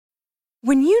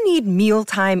When you need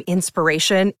mealtime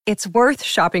inspiration, it's worth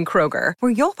shopping Kroger,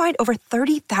 where you'll find over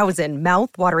 30,000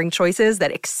 mouth-watering choices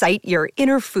that excite your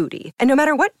inner foodie. And no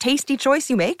matter what tasty choice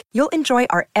you make, you'll enjoy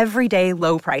our everyday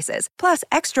low prices, plus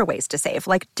extra ways to save,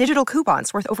 like digital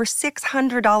coupons worth over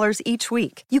 $600 each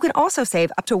week. You can also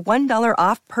save up to $1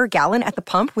 off per gallon at the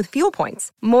pump with fuel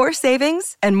points. More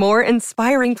savings and more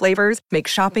inspiring flavors make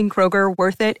shopping Kroger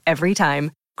worth it every time.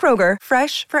 Kroger,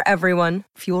 fresh for everyone.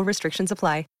 Fuel restrictions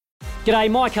apply. G'day,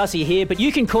 Mike Hussey here, but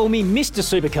you can call me Mr.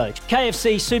 Supercoach.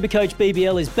 KFC Supercoach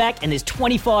BBL is back and there's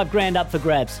 25 grand up for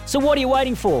grabs. So what are you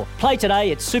waiting for? Play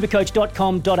today at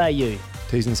supercoach.com.au.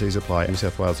 T's and C's apply. New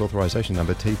South Wales authorisation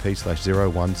number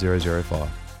TP/01005.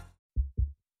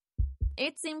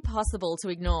 It's impossible to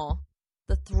ignore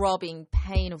the throbbing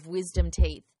pain of wisdom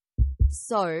teeth.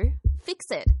 So, fix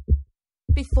it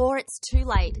before it's too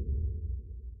late.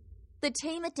 The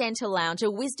team at Dental Lounge are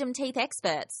wisdom teeth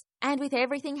experts, and with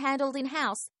everything handled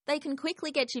in-house, they can quickly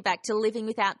get you back to living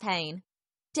without pain.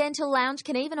 Dental Lounge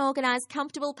can even organise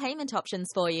comfortable payment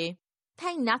options for you.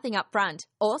 Pay nothing up front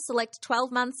or select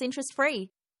 12 months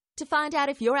interest-free. To find out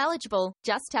if you're eligible,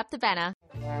 just tap the banner.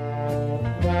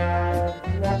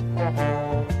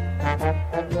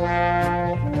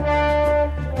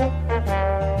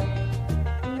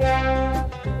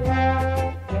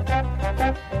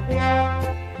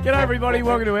 G'day everybody,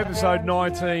 welcome to episode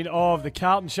 19 of The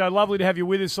Carlton Show. Lovely to have you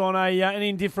with us on an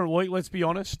indifferent week, let's be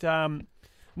honest.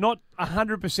 Not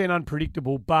 100%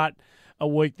 unpredictable, but a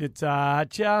week that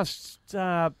just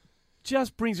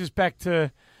brings us back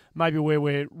to maybe where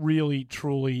we're really,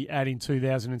 truly at in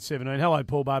 2017. Hello,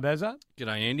 Paul Barbazza.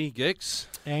 G'day, Andy. Gex.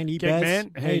 Andy, Gex Baz.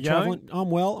 man, how you travelling? going? I'm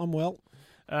well.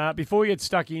 Before we get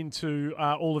stuck into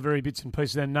all the very bits and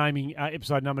pieces and naming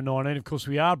episode number 19, of course,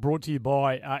 we are brought to you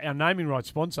by our naming rights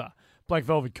sponsor, Black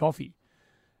Velvet Coffee.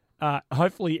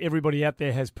 Hopefully everybody out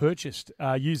there has purchased,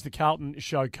 used the Carlton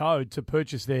Show code to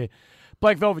purchase their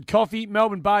Black Velvet Coffee,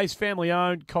 Melbourne-based,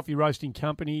 family-owned coffee roasting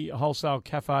company, wholesale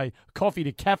cafe, coffee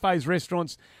to cafes,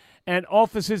 restaurants and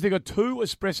offices. They've got 2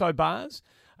 espresso bars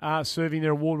serving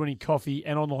their award-winning coffee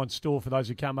and online store for those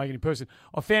who can't make it in person.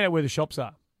 I found out where the shops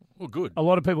are. Well, good. A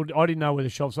lot of people, I didn't know where the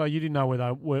shops are. You didn't know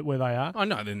where they are. I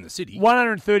know they're in the city.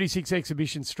 136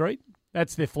 Exhibition Street.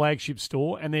 That's their flagship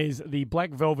store. And there's the Black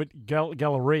Velvet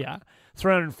Galleria,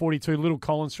 342 Little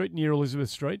Collins Street, near Elizabeth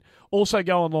Street. Also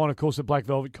go online, of course, at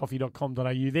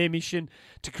blackvelvetcoffee.com.au. Their mission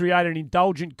to create an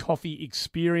indulgent coffee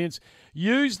experience.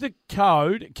 Use the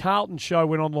code Carlton Show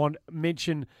when online.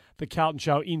 Mention the Carlton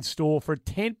Show in store for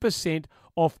 10%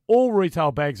 off all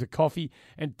retail bags of coffee.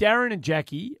 And Darren and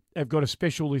Jackie have got a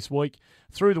special this week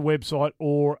through the website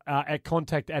or at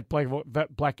contact at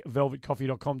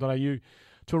blackvelvetcoffee.com.au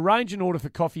to arrange an order for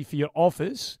coffee for your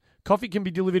office. Coffee can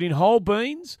be delivered in whole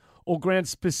beans or ground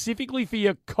specifically for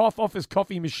your office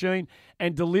coffee machine,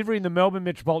 and delivery in the Melbourne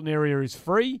metropolitan area is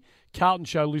free. Carlton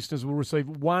Show listeners will receive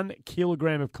 1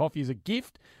 kilogram of coffee as a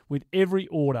gift with every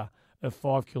order of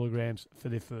 5 kilograms for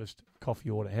their first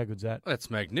coffee order. How good's that? That's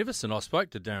magnificent. I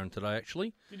spoke to Darren today,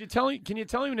 actually. Can you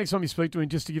tell him next time you speak to him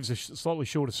just to give us a slightly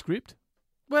shorter script?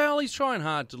 Well, he's trying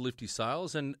hard to lift his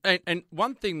sales. And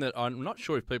one thing that I'm not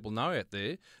sure if people know out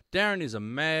there, Darren is a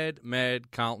mad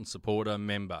Carlton supporter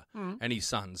member and his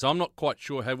son. So I'm not quite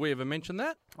sure. Have we ever mentioned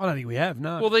that? I don't think we have,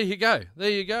 no. Well, there you go.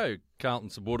 Carlton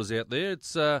supporters out there.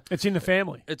 It's in the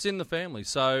family. It's in the family.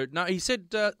 So, no, he said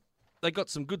they got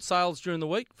some good sales during the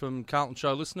week from Carlton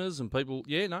Show listeners and people.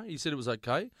 Yeah, no, he said it was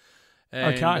okay.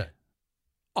 And, okay.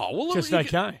 Just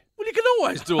okay. Well, you can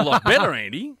always do a lot better,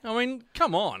 Andy. I mean,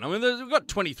 come on. I mean, we've got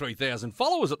 23,000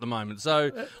 followers at the moment,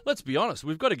 so let's be honest.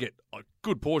 We've got to get a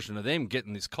good portion of them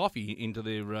getting this coffee into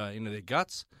their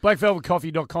guts.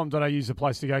 BlackVelvetCoffee.com.au is the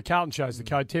place to go. Carlton shows the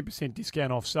code, 10%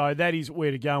 discount off. So that is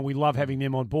where to go, and we love having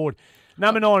them on board.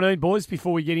 Number 19, boys,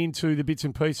 before we get into the bits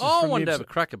and pieces. I wanted to have a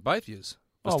crack at both of you,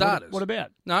 for starters. What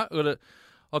about? No,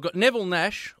 I've got Neville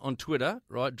Nash on Twitter,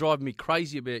 right, driving me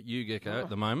crazy about you, Gecko, at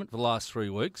the moment for the last 3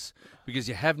 weeks because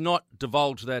you have not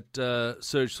divulged that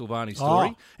Serge Silvani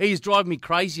story. He's driving me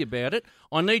crazy about it.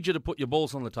 I need you to put your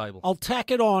balls on the table. I'll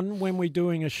tack it on when we're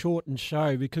doing a shortened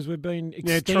show because we've been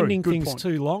extending things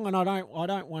too long, and I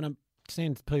don't want to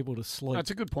send people to sleep.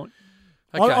 That's a good point.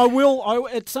 Okay. I will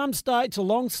at some stage. It's a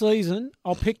long season.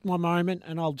 I'll pick my moment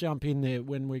and I'll jump in there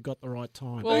when we got the right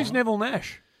time. Well, who's Neville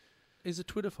Nash? He's a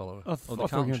Twitter follower of the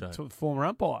Carlton Show. Former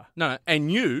umpire. No,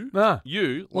 and you What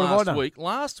have I done?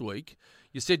 last week,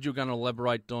 You said you were going to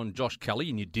elaborate on Josh Kelly,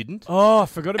 and you didn't. Oh, I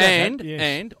forgot about that. Yes.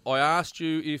 And I asked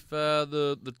you if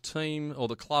the team or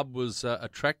the club was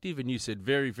attractive, and you said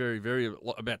very, very, very,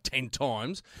 about 10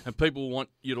 times, and people want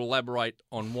you to elaborate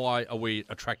on why are we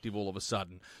attractive all of a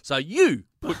sudden. So you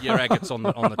put your agates on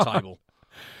the table.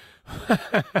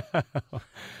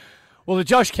 Well, the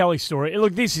Josh Kelly story.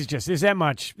 Look, this is just there's that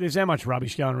much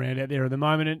rubbish going around out there at the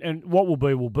moment, and what will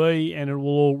be, and it will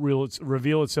all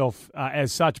reveal itself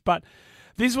as such. But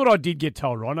this is what I did get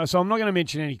told, right? So I'm not going to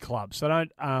mention any clubs, so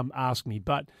don't ask me.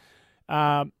 But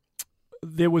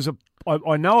there was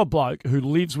I know a bloke who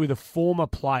lives with a former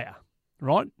player,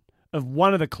 right, of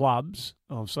one of the clubs.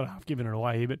 I'm sort of half giving it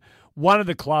away here, but one of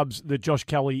the clubs that Josh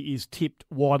Kelly is tipped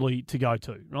widely to go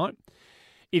to, right,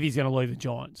 if he's going to leave the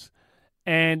Giants,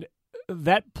 and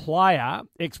that player,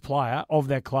 ex-player of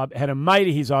that club, had a mate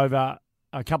of his over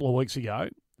a couple of weeks ago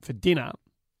for dinner.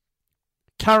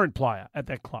 Current player at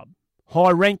that club,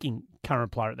 high-ranking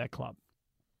current player at that club.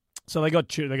 So they got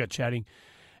chatting,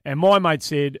 and my mate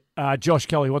said, "Josh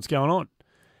Kelly, what's going on?"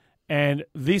 And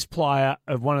this player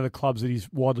of one of the clubs that is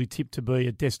widely tipped to be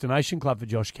a destination club for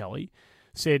Josh Kelly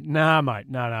said, "Nah, mate,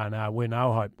 no, we're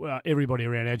no hope. Everybody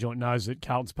around our joint knows that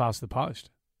Carlton's passed the post."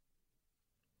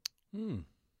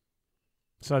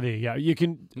 So there you go. You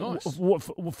can nice.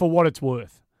 For what it's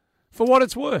worth. For what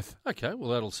it's worth. Okay, well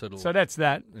that'll settle. So that's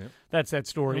that. Yep. That's that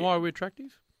story. And why are we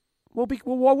attractive? Well,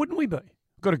 why wouldn't we be?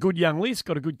 Got a good young list.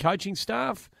 Got a good coaching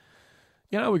staff.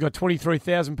 You know, we've got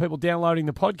 23,000 people downloading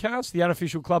the podcast, the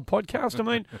Unofficial Club podcast. I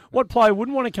mean, what player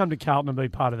wouldn't want to come to Carlton and be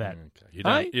part of that?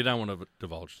 Okay. You don't want to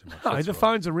divulge too much. No, the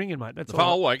phones are ringing, mate. That's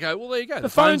all. Oh, okay. Well, there you go. The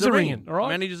phones are ringing, all right?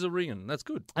 Managers are ringing. That's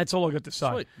good. That's all I got to say.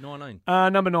 Sweet. 19.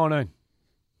 Number 19.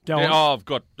 Go on. Oh, I've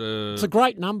got... it's a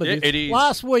great number. Yeah, it is.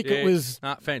 Last week it was...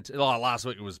 fantastic. Last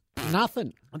week it was...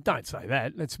 Nothing. Don't say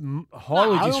that. That's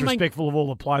highly disrespectful of all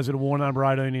the players that have worn number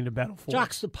 18 into battle for.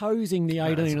 Juxtaposing the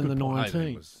 18 and the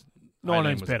 19.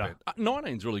 19's better.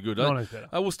 19's really good. 19's better.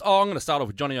 I'm going to start off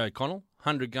with Johnny O'Connell.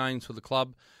 100 games for the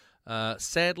club.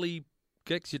 Sadly,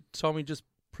 Gex, you told me just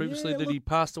previously that he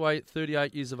passed away at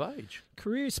 38 years of age.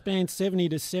 Career span 70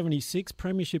 to 76,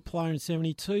 premiership player in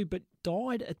 72, but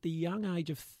died at the young age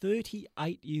of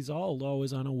 38 years old, I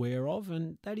was unaware of,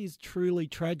 and that is truly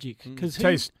tragic. Because he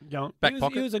was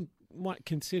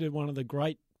considered one of the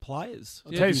great players.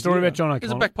 I'll tell you a story about John O'Connell.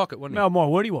 He's a back pocket, wasn't he? No, my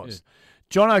word, he was. Yeah.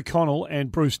 John O'Connell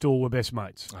and Bruce Dool were best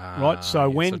mates, right? So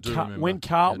when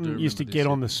Carlton used to get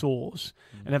on the sauce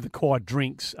and have the quiet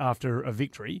drinks after a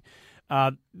victory,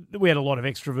 we had a lot of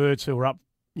extroverts who were up,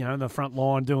 in the front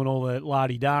line doing all the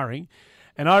la-di-daring.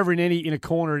 And over in a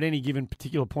corner at any given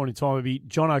particular point in time would be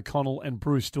John O'Connell and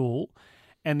Bruce Dool.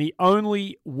 And the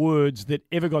only words that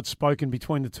ever got spoken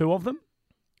between the two of them,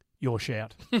 your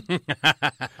shout.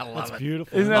 That's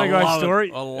beautiful. Isn't that a great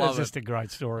story? I love It's just a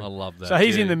great story. I love that. So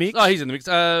he's in the mix? Oh, he's in the mix.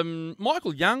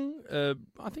 Michael Young,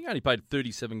 I think only played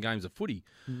 37 games of footy.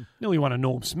 Nearly won a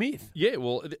Norm Smith. Yeah,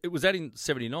 well, it was that in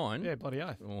 79. Yeah, bloody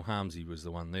oath. Well, Harmsy was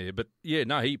the one there. But, yeah,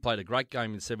 no, he played a great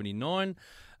game in 79.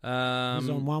 He was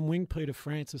on one wing, Peter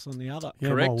Francis on the other. Yeah,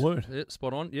 correct. My word. Yep,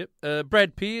 spot on. Yep.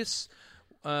 Brad Pearce,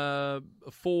 a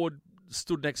forward,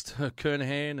 stood next to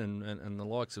Kernahan and the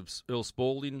likes of Earl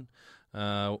Spalding.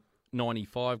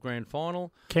 95 grand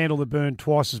final. Candle that burned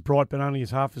twice as bright but only as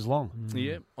half as long.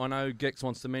 Yeah, I know Gex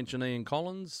wants to mention Ian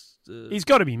Collins. He's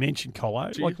got to be mentioned,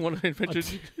 Colo. Do you want to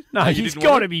mention? No, he's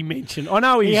got to be mentioned. I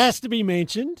know he has to be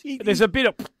mentioned. There's a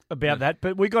bit about that,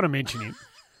 but we've got to mention him.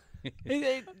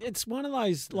 It's one of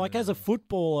those, like as a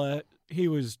footballer, he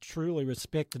was truly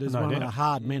respected as one of the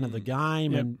hard men of the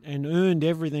game and earned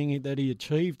everything that he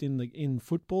achieved in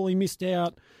football. He missed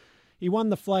out. He won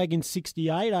the flag in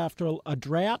 68 after a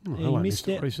drought. He missed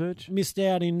out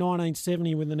in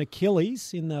 1970 with an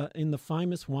Achilles in the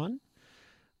famous one.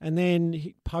 And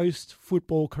then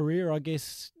post-football career, I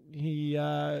guess he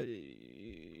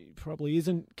probably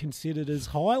isn't considered as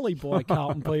highly by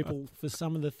Carlton people for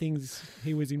some of the things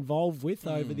he was involved with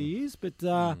over the years. But,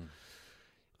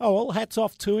 hats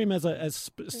off to him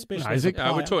especially as a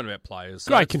player. We're talking about players.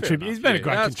 Great contributor. He's been a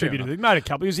great contributor. He made a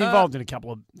couple. He was involved in a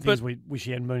couple of things we wish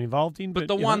he hadn't been involved in. But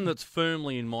the one that's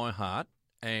firmly in my heart,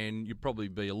 and you'd probably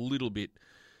be a little bit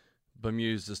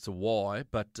bemused as to why,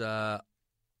 but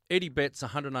Eddie Betts,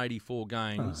 184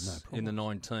 games in the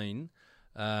 19,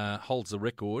 holds the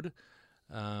record.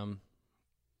 No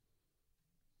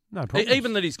problem.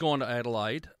 Even that he's gone to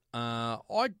Adelaide,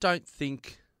 I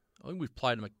think we've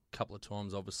played him a couple of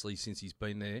times, obviously, since he's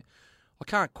been there. I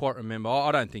can't quite remember.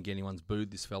 I don't think anyone's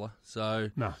booed this fella. So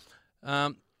no.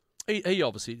 He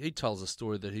obviously tells a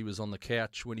story that he was on the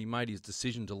couch when he made his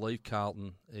decision to leave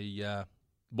Carlton. He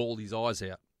bawled his eyes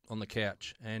out on the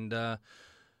couch. And to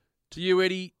you,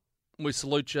 Eddie, we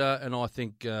salute you, and I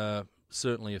think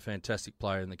certainly a fantastic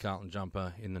player in the Carlton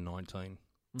jumper in the 19.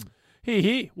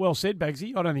 Here. Well said,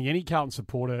 Bagsy. I don't think any Carlton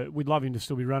supporter would love him to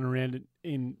still be running around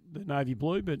in the navy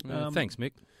blue. But thanks,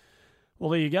 Mick. Well,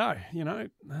 there you go.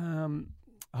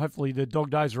 Hopefully the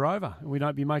dog days are over and we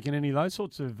don't be making any of those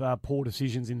sorts of poor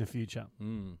decisions in the future.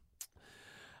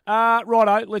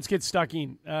 Righto, let's get stuck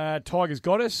in. Tigers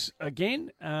got us again.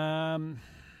 Don't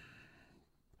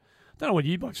know what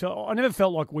you blokes felt. I never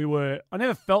felt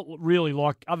really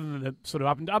like, other than the sort of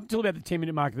up until about the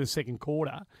 10-minute mark of the second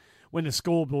quarter, when the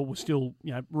scoreboard was still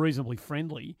reasonably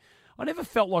friendly, I never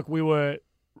felt like we were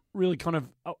really kind of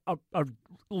a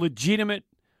legitimate,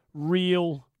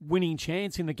 real winning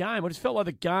chance in the game. I just felt like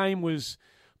the game was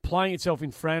playing itself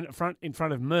in front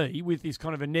of me with this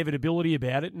kind of inevitability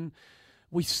about it, and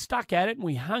we stuck at it and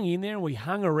we hung in there and we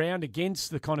hung around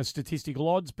against the kind of statistical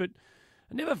odds, but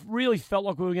I never really felt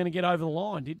like we were going to get over the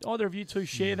line. Did either of you two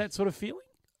share that sort of feeling?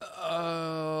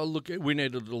 Look, we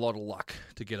needed a lot of luck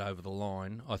to get over the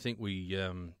line. I think we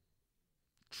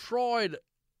tried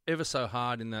ever so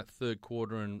hard in that third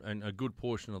quarter and a good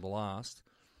portion of the last.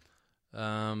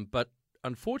 But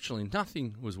unfortunately,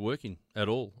 nothing was working at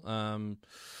all. Our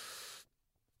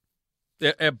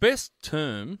best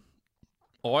term,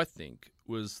 I think,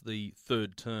 was the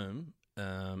third term,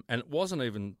 and it wasn't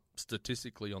even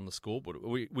statistically on the scoreboard.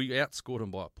 We outscored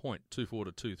them by a point,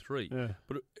 2-4 to 2-3. Yeah.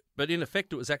 But in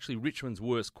effect, it was actually Richmond's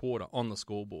worst quarter on the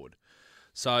scoreboard.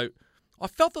 So I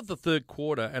felt that the third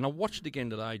quarter, and I watched it again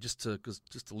today just to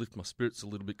lift my spirits a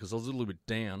little bit because I was a little bit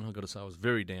down. I've got to say I was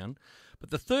very down. But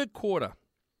the third quarter,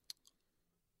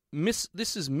 missed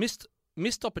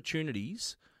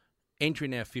opportunities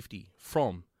entering our 50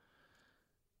 from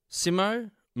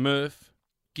Simo, Murph,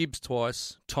 Gibbs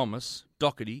twice, Thomas,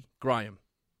 Doherty, Graham.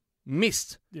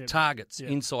 Missed targets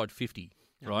inside 50,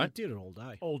 right? They did it all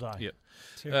day. All day. Yep.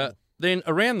 Terrible. Then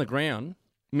around the ground,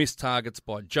 missed targets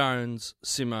by Jones,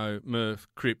 Simo, Murph,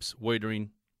 Cripps, Wiedering,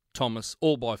 Thomas,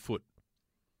 all by foot.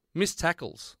 Missed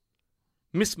tackles.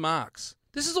 Missed marks.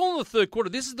 This is all in the third quarter.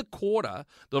 This is the quarter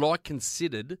that I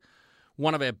considered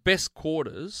one of our best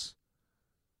quarters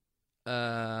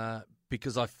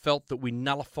because I felt that we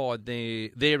nullified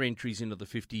their entries into the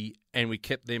 50 and we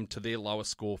kept them to their lowest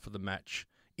score for the match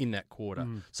in that quarter.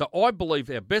 So I believe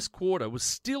our best quarter was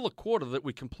still a quarter that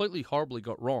we completely horribly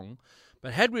got wrong.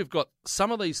 But had we've got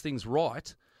some of these things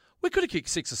right, we could have kicked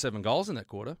 6 or 7 goals in that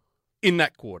quarter.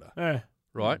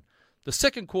 Right? The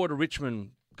second quarter,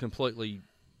 Richmond completely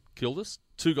killed us.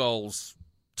 2 goals,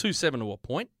 2-7 to a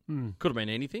point. Could have been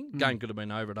anything. Game could have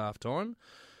been over at half time.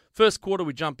 First quarter,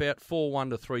 we jump out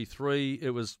 4-1 to 3-3.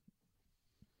 It was,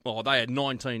 they had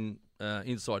 19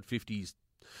 inside 50s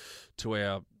to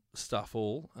our stuff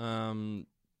all. And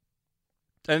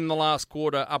in the last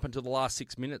quarter, up until the last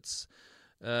 6 minutes,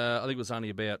 I think it was only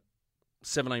about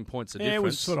 17 points of difference. It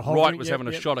was sort of Wright was having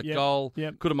a shot at goal.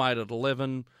 Could have made it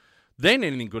 11. Then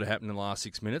anything could have happened in the last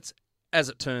 6 minutes. As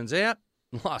it turns out,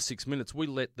 in the last 6 minutes, we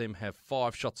let them have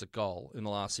 5 shots at goal in the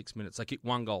last 6 minutes. They kicked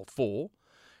 1 goal, 4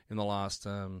 in the last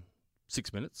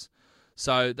 6 minutes.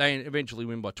 So they eventually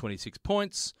win by 26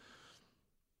 points.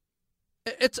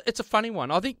 It's a funny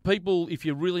one. I think people, if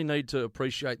you really need to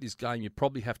appreciate this game, you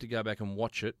probably have to go back and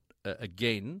watch it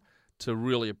again to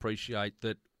really appreciate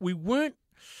that we weren't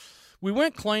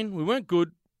clean, we weren't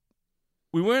good,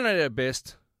 we weren't at our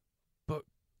best, but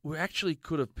we actually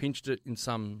could have pinched it in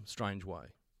some strange way.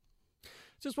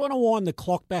 Just want to wind the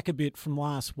clock back a bit from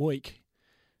last week.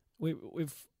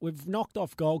 We've knocked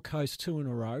off Gold Coast 2 in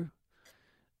a row,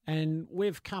 and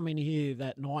we've come in here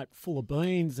that night full of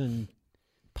beans and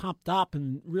pumped up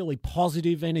and really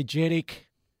positive, energetic.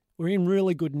 We're in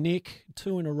really good nick,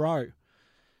 2 in a row.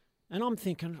 And I'm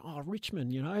thinking,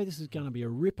 Richmond, this is going to be a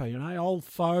ripper, old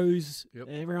foes. Yep.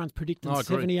 Everyone's predicting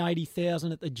 70,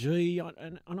 80,000 at the G.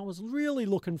 And I was really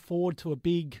looking forward to a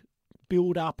big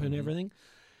build-up and everything.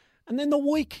 And then the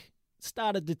week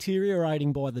started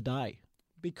deteriorating by the day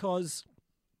because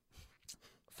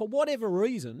for whatever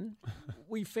reason,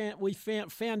 we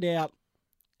found out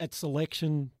at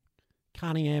selection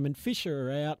Cunningham and Fisher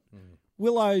are out.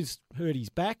 Willow's hurt his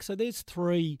back. So there's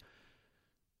 3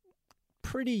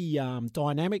 pretty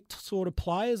dynamic sort of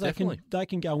players. They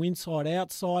can go inside,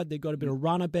 outside. They've got a bit of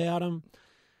run about them.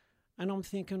 And I'm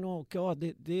thinking, oh, God,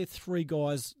 they're 3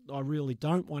 guys I really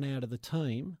don't want out of the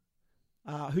team.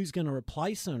 Who's going to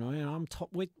replace them? I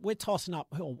mean, we're tossing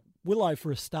up Willow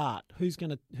for a start. Who's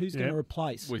going to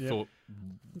replace? We thought.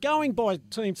 Going by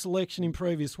team selection in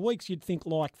previous weeks, you'd think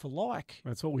like for like.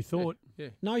 That's what we thought. Yeah.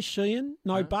 No Sheehan,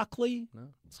 no Buckley. No.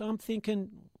 So I'm thinking...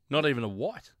 Not even a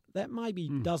White. that maybe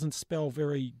doesn't spell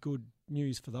very good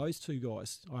news for those two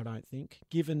guys, I don't think,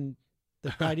 given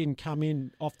that they didn't come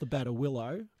in off the bat of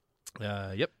Willow.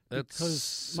 Yep,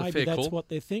 because a maybe fair that's call. what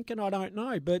they're thinking. I don't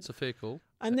know, but It's a fair call.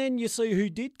 And then you see who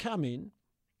did come in,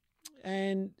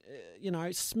 and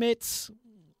Smets.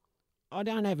 I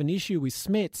don't have an issue with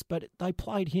Smets, but they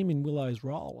played him in Willow's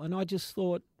role, and I just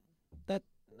thought that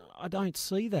I don't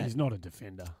see that. He's not a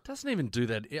defender. Doesn't even do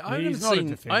that. not a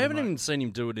defender, I haven't mate. even seen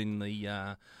him do it in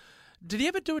the. Did he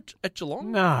ever do it at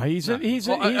Geelong? No, he's a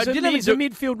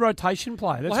midfield rotation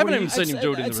player. That's I haven't what even seen him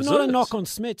do it in the It's reserves. not a knock on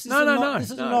Smets.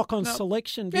 This is a knock on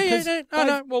selection. Because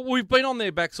No. Well, we've been on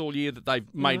their backs all year that they've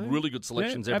made really good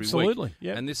selections every absolutely, week.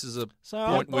 yeah. And this is a So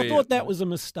point I where thought that was a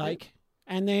mistake.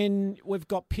 And then we've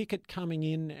got Pickett coming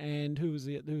in, and who was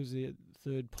the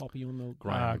third poppy on the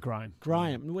Graham.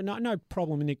 Graham. Well, no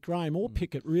problem with Nick Graham or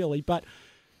Pickett really, but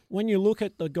when you look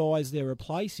at the guys they're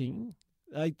replacing,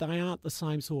 they aren't the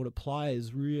same sort of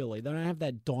players really. They don't have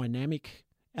that dynamic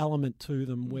element to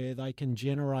them where they can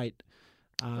generate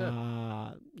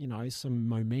some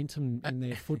momentum in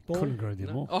their football. Couldn't agree with you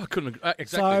more. I couldn't agree.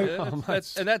 Exactly.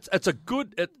 So- That's a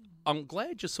good. I'm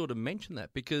glad you sort of mentioned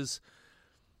that because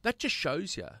that just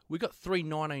shows you we got 3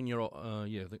 19-year-old.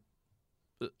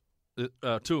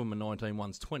 Two of them are 19,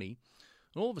 one's 20,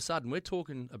 and all of a sudden we're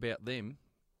talking about them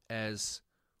as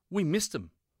we missed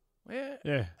them.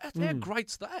 Yeah. How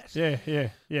great's that? Yeah.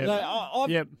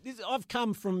 I've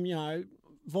come from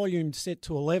volume set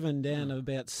to 11 down to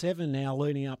about 7 now,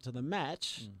 leading up to the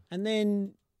match, and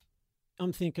then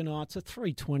I'm thinking, it's a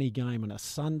 3:20 game on a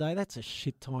Sunday. That's a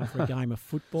shit time for a game of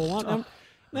football.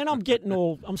 Then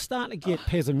I'm starting to get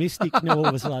pessimistic all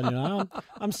of a sudden.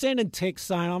 I'm sending texts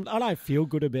saying I don't feel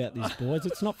good about this, boys.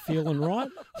 It's not feeling right.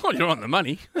 Well, you're on the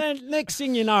money. Then next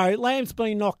thing you know, Lamb's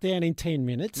been knocked down in 10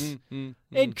 minutes.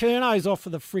 Ed Kerno's off for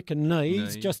the frickin' knee.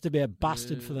 He's just about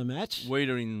busted for the match.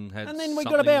 Wiedering had and then we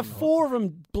got something- about 4 of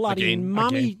them bloody Again.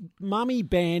 mummy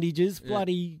bandages,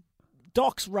 bloody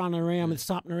Doc's running around with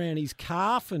something around his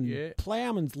calf, and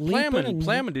Plowman's limping. And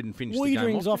Plowman didn't finish the game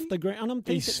Wiedering's off, off did the ground. And I'm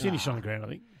thinking, He's finished on the ground, I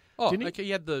think. Oh, Didn't he? okay.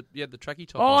 You had the trackie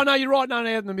top. Oh, on. no, you're right. No, out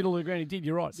in the middle of the ground. He did.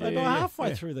 You're right. So by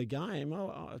halfway through the game,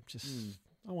 I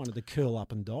wanted to curl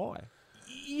up and die.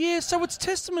 Yeah, so it's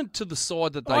testament to the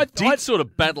side that they did sort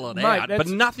of battle it out, but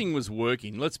nothing was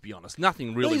working. Let's be honest,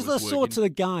 nothing really These was are the working. sorts of the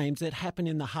games that happen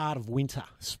in the heart of winter.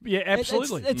 Yeah,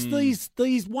 absolutely. It's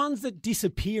these ones that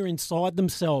disappear inside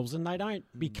themselves and they don't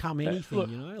become anything.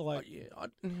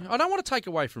 I don't want to take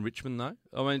away from Richmond though.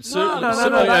 I mean,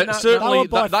 No. certainly They were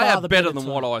by they far are the better better than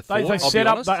team. what I thought. They set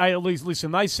up.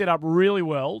 Listen, They set up really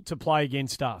well to play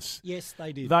against us. Yes,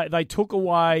 they did. They took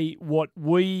away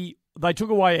They took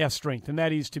away our strength, and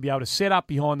that is to be able to set up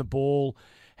behind the ball,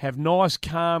 have nice,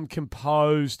 calm,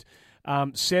 composed,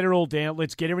 set it all down.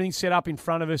 Let's get everything set up in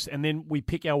front of us, and then we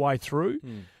pick our way through.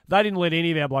 They didn't let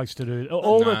any of our blokes to do it.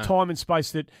 All the time and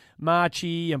space that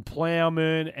Marchie and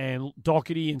Plowman and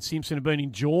Doherty and Simpson have been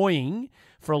enjoying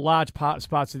for a large parts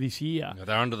of this year.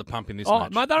 they're under the pump in this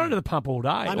match. Mate, they're under the pump all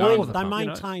day. They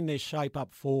maintained their shape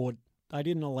up forward. They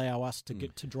didn't allow us to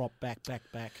get to drop back.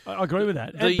 I agree with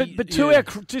that. But to our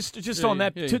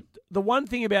the one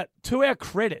thing about to our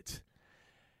credit,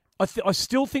 I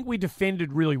still think we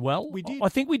defended really well. We did. I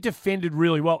think we defended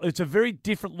really well. It's a very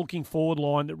different looking forward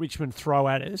line that Richmond throw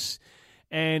at us,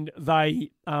 and they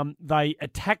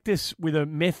attacked us with a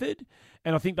method,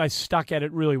 and I think they stuck at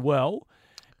it really well.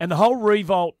 And the whole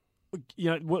revolt,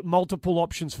 multiple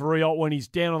options for Riot when he's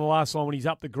down on the last line, when he's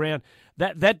up the ground.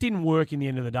 That didn't work in the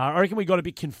end of the day. I reckon we got a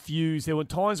bit confused. There were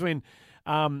times when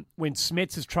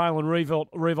Smets is trailing Revolt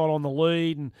on the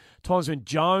lead, and times when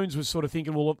Jones was sort of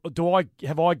thinking, well,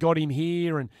 have I got him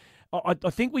here? And I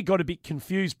think we got a bit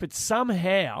confused, but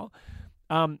somehow,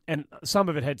 and some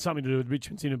of it had something to do with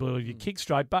Richmond's inability to kick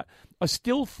straight, but I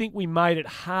still think we made it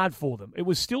hard for them. It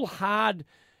was still hard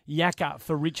yakka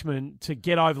for Richmond to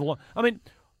get over the line. I mean,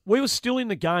 we were still in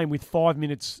the game with 5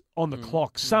 minutes on the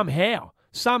clock somehow.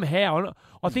 And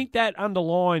I think that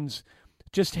underlines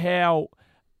just how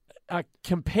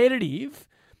competitive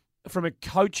from a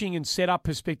coaching and setup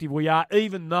perspective we are,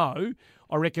 even though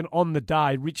I reckon on the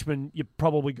day, Richmond, you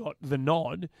probably got the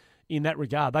nod in that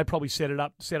regard. They probably set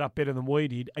up better than we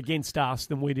did against us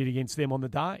than we did against them on the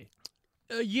day.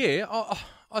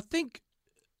 I think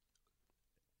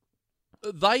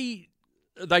they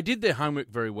did their homework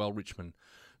very well, Richmond.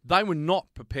 They were not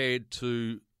prepared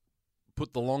to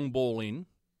put the long ball in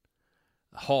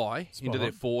high into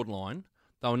their forward line.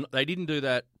 They didn't do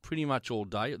that pretty much all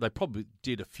day. They probably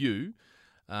did a few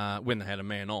when they had a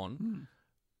man on,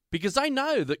 because they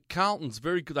know that Carlton's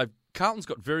very good. Carlton's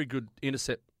got very good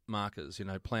intercept markers.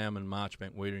 Plowman,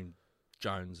 Marchbank, Wiedering,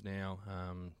 Jones now,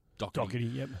 Doherty. Doherty,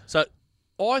 yep. So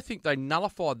I think they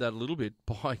nullified that a little bit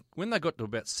by when they got to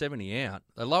about 70 out,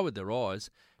 they lowered their eyes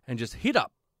and just hit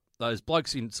up those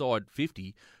blokes inside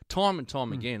 50 time and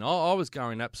time again. I was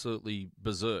going absolutely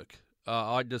berserk.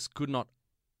 I just could not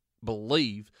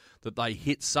believe that they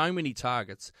hit so many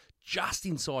targets just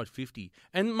inside 50.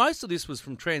 And most of this was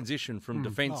from transition from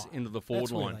defence into the forward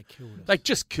line. They killed us. They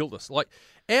just killed us. Like,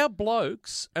 our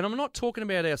blokes, and I'm not talking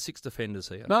about our 6 defenders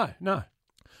here. No.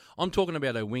 I'm talking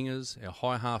about our wingers, our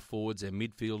high half forwards, our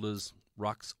midfielders,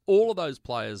 rucks, all of those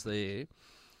players there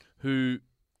who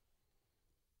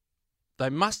they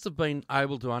must have been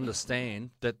able to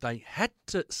understand that they had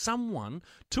to, 2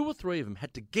 or 3 of them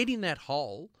had to get in that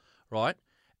hole, right,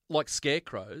 like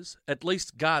scarecrows, at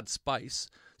least guard space.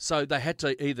 So they had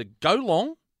to either go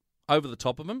long over the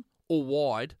top of them or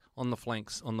wide on the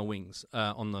flanks, on the wings,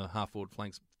 on the half-forward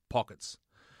flanks pockets.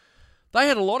 They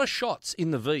had a lot of shots in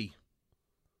the V.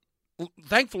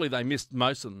 Thankfully, they missed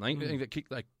most of them. They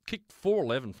kicked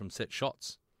 4-11 from set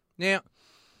shots. Now,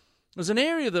 there's an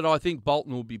area that I think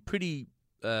Bolton will be pretty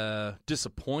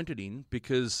disappointed in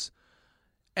because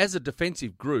as a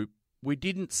defensive group, we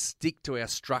didn't stick to our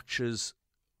structures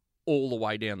all the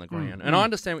way down the ground. And I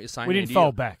understand what you're saying. We didn't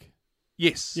fold back.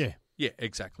 Yes. Yeah. Yeah,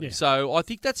 exactly. Yeah. So I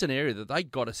think that's an area that they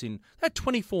got us in. They had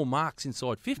 24 marks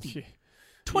inside 50. Yeah.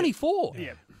 24.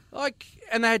 Yeah.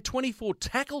 And they had 24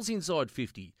 tackles inside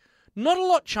 50. Not a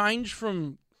lot changed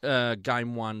from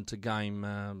game 1 to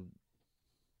game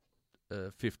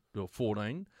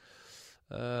 14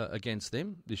 against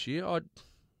them this year.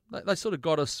 They sort of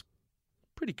got us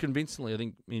pretty convincingly, I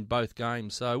think, in both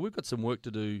games. So we've got some work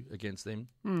to do against them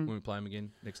when we play them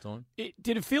again next time.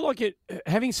 Did it feel like it,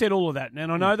 having said all of that,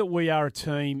 and I know that we are a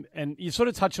team, and you sort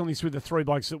of touched on this with the 3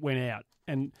 blokes that went out,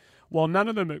 and while none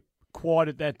of them are quite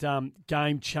at that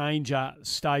game changer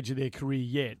stage of their career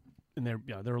yet, and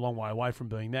they're a long way away from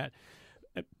being that,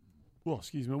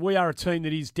 we are a team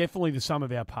that is definitely the sum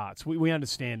of our parts. We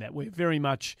understand that. We're very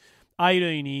much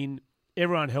 18 in,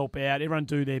 everyone help out, everyone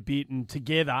do their bit, and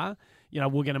together, we're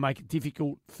going to make it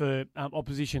difficult for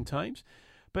opposition teams.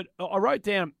 But I wrote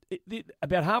down,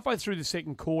 about halfway through the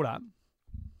second quarter,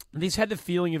 this had the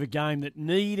feeling of a game that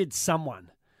needed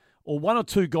someone, or 1 or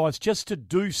 2 guys, just to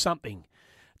do something.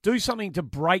 Do something to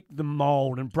break the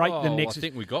mould and break the nexus. I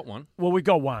think we got one. Well, we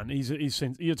got one.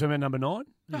 You're talking about number 9?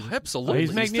 Oh, absolutely.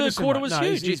 He's magnificent. His third quarter was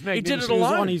huge. He's he did it magnificent.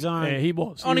 alone. He was on his own. Yeah, he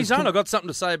was. On his own. I've got something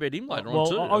to say about him later on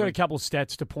too. I've got a couple of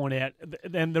stats to point out,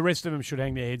 and the rest of them should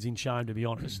hang their heads in shame, to be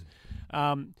honest.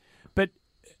 But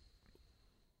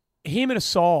him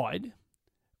aside,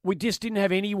 we just didn't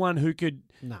have anyone who could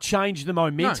change the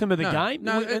momentum of the game.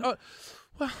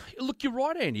 Well, look, you're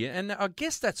right, Andy, and I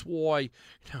guess that's why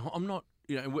I'm not.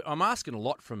 I'm asking a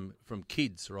lot from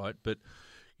kids, right? But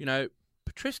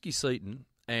Petrescu, Seaton,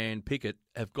 and Pickett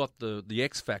have got the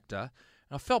X factor.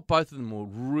 And I felt both of them were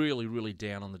really, really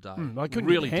down on the day. They couldn't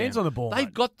really get hands down on the ball.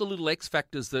 They've got the little X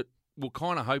factors that we're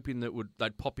kind of hoping that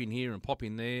they'd pop in here and pop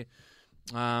in there.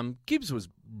 Gibbs was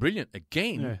brilliant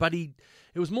again, but it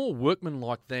was more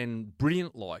workmanlike than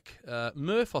brilliant-like.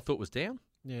 Murph, I thought, was down.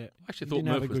 Yeah, I actually thought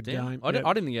Murph was down. I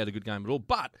didn't think he had a good game at all,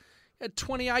 but he had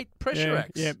 28 pressure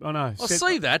acts. Yeah, I know. I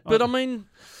see that, but I mean,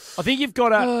 I think you've got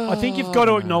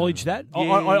to acknowledge that. Yeah,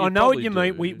 I know what you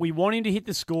mean. do. We want him to hit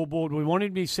the scoreboard. We want him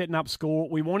to be setting up score.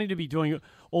 We want him to be doing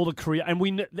all the career, and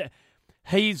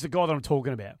he's the guy that I'm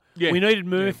talking about. Yeah. We needed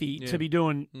Murphy Yeah. to be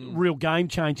doing real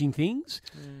game-changing things.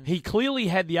 He clearly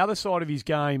had the other side of his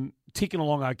game ticking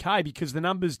along okay because the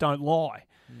numbers don't lie.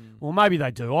 Well, maybe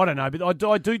they do. I don't know. But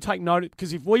I do take note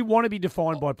because if we want to be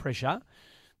defined by pressure,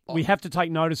 we have to take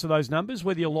notice of those numbers,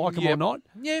 whether you like them or not.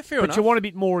 Yeah, fair enough. But you want a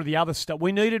bit more of the other stuff.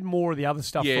 We needed more of the other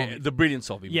stuff from him. The brilliance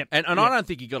of him. Yep. And I don't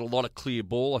think he got a lot of clear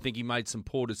ball. I think he made some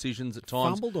poor decisions at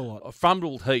times. Fumbled a lot.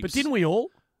 Fumbled heaps. But didn't we all?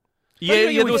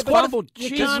 Yeah, there was quite a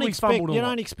You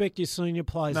don't expect your senior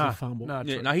players to fumble.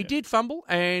 No, he did fumble,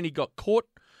 and he got caught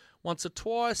once or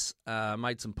twice.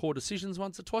 Made some poor decisions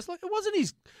once or twice. Like it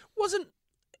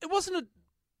wasn't a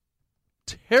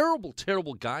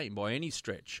terrible game by any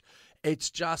stretch.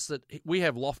 It's just that we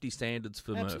have lofty standards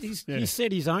for Murph. He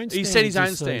set his own standards. He set his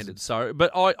own standards. So,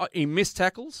 but he missed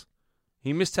tackles.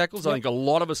 I think a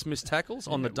lot of us missed tackles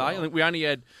on the day. I think we only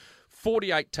had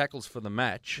 48 tackles for the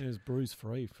match. It was bruise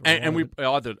free. And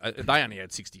they only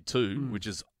had 62, which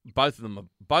is both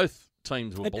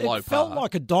teams were below par. It felt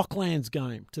like a Docklands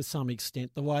game to some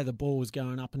extent, the way the ball was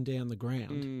going up and down the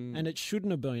ground. And it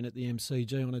shouldn't have been at the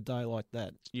MCG on a day like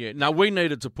that. Yeah, no, we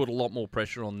needed to put a lot more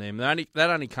pressure on them. That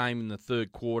only came in the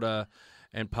third quarter,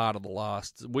 and part of the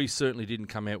last. We certainly didn't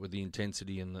come out with the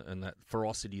intensity and that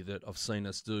ferocity that I've seen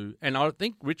us do. And I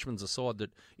think Richmond's a side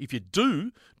that if you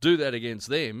do that against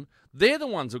them, they're the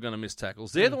ones who are going to miss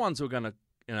tackles. They're the ones who are going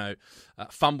to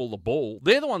fumble the ball.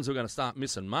 They're the ones who are going to start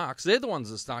missing marks. They're the ones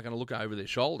that start going to look over their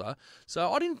shoulder.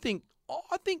 So I think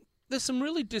there's some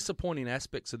really disappointing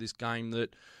aspects of this game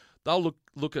that they'll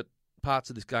look at parts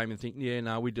of this game and think, yeah,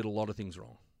 no, we did a lot of things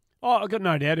wrong. Oh, I've got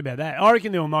no doubt about that. I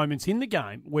reckon there were moments in the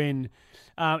game when,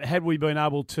 had we been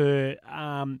able to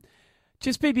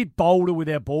just be a bit bolder with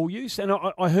our ball use. And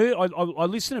I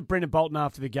listened to Brendan Bolton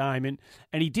after the game, and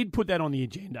he did put that on the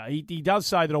agenda. He does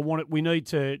say that we need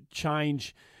to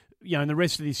change, in the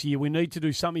rest of this year, we need to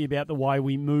do something about the way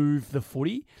we move the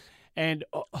footy. And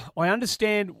I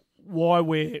understand why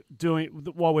we're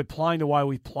playing the way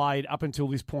we've played up until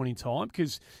this point in time,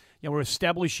 because we're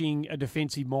establishing a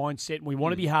defensive mindset, and we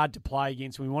want to be hard to play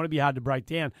against, and we want to be hard to break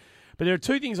down. But there are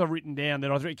two things I've written down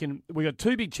that I reckon we've got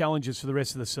two big challenges for the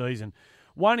rest of the season.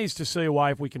 One is to see a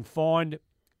way if we can find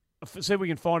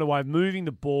a way of moving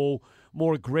the ball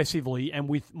more aggressively and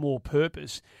with more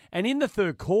purpose. And in the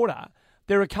third quarter,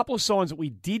 there are a couple of signs that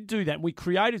we did do that. We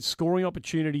created scoring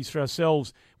opportunities for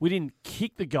ourselves. We didn't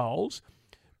kick the goals.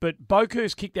 But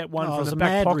Boakhurst kicked that one from the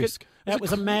back pocket. Risk. That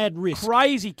was a mad risk.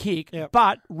 Crazy kick,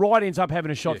 but Wright ends up having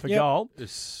a shot for goal.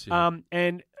 Yes,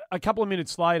 and a couple of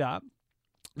minutes later,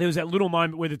 there was that little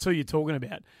moment where the two you're talking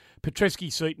about,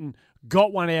 Petreski-Seaton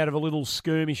got one out of a little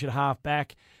skirmish at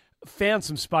half-back, found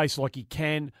some space like he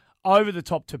can, over the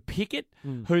top to Pickett,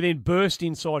 who then burst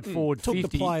inside forward 50.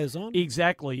 Took the players on.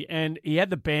 Exactly, and he had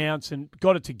the bounce and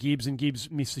got it to Gibbs, and Gibbs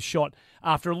missed the shot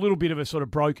after a little bit of a sort of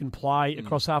broken play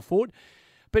across half-forward.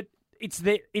 But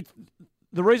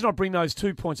the reason I bring those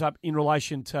 2 points up in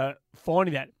relation to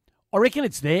finding that, I reckon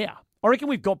it's there. I reckon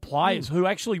we've got players who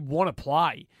actually want to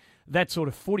play that sort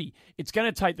of footy. It's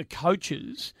going to take the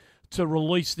coaches to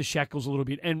release the shackles a little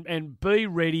bit and be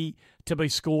ready to be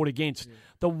scored against. Yeah.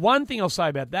 The one thing I'll say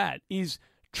about that is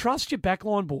trust your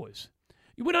backline boys.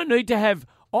 We don't need to have...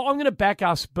 I'm going to back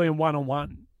us being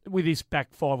one-on-one with this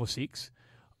back 5 or 6.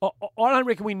 I don't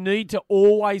reckon we need to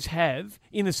always have,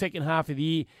 in the second half of the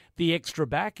year, the extra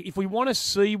back. If we want to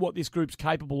see what this group's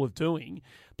capable of doing,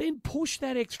 then push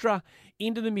that extra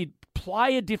into the mid.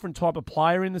 Play a different type of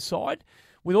player in the side.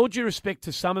 With all due respect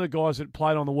to some of the guys that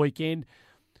played on the weekend,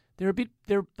 they're a bit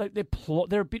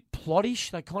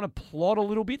plottish. They kind of plot a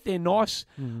little bit. They're nice.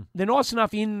 They're nice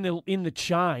enough in the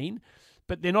chain,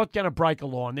 but they're not going to break a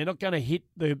line. They're not going to hit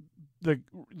the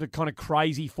kind of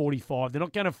crazy 45. They're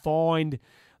not going to find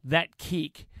that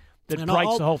kick that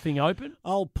breaks the whole thing open.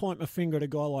 I'll point my finger at a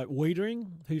guy like Wiedering,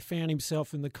 who found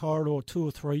himself in the corridor 2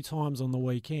 or 3 times on the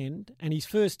weekend, and his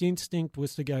first instinct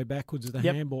was to go backwards with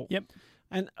the handball. Yep.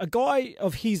 And a guy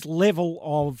of his level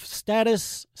of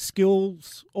status,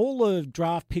 skills, all the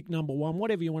draft pick number 1,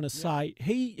 whatever you want to say,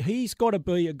 he's got to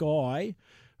be a guy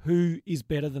who is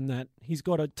better than that. He's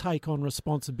got to take on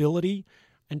responsibility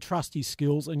and trust his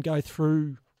skills and go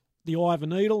through the eye of a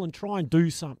needle and try and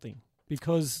do something,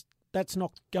 because that's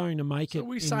not going to make it. So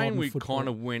we're saying we kind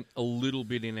of went a little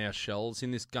bit in our shells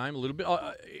in this game, a little bit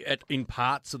in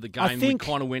parts of the game. We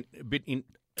kind of went a bit in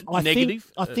negative.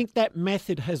 I think that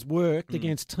method has worked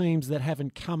against teams that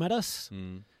haven't come at us.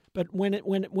 But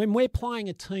when we're playing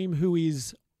a team who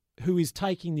is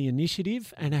taking the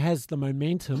initiative and has the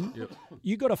momentum,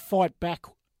 you got to fight back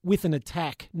with an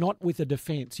attack, not with a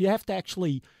defence. You have to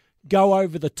actually go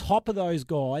over the top of those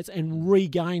guys and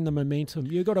regain the momentum.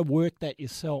 You've got to work that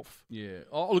yourself. Yeah.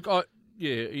 Oh, look,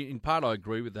 in part I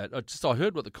agree with that. I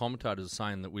heard what the commentators are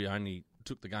saying, that we only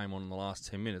took the game on in the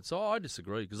last 10 minutes. I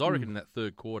disagree, because I reckon in that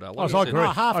third quarter... I agree.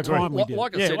 Half-time we did.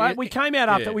 Like I said, we came out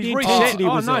after we reset.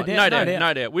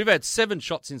 No doubt. We've had 7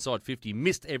 shots inside 50,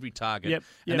 missed every target,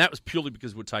 and that was purely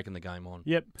because we're taking the game on.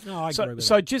 Yep. No, I agree with that.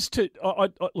 So just to...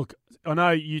 look, I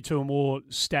know you two are more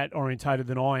stat-orientated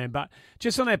than I am, but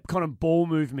just on that kind of ball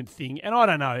movement thing, and I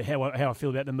don't know how I feel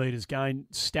about the metres gained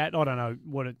stat. I don't know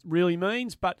what it really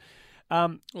means, but...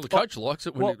 well, the coach likes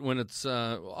it when it's...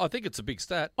 I think it's a big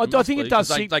stat. I think it does.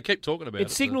 They keep talking about it.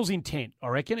 It signals intent, I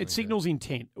reckon. It signals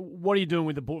intent. What are you doing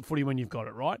with the footy when you've got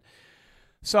it, right?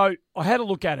 So I had a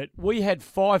look at it. We had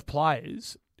 5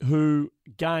 players who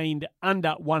gained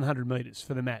under 100 metres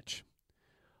for the match.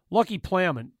 Lockie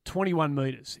Plowman, 21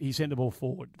 metres. He sent the ball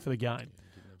forward for the game.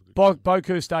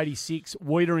 Boakhurst, 86.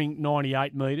 Wiedering,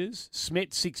 98 metres.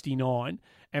 Smet, 69.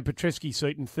 And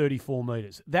Petreski-Seaton, 34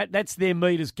 metres. That's their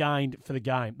metres gained for the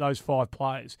game, those 5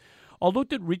 players. I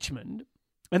looked at Richmond,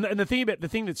 and the thing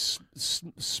that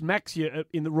smacks you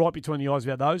in the right between the eyes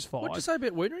about those 5. What did you say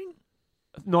about Wiedering?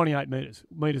 98 metres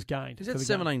gained. Is that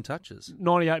 17 touches?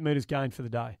 98 metres gained for the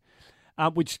day.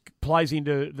 which plays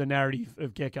into the narrative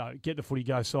of Gecko, get the footy,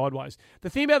 go sideways. The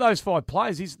thing about those 5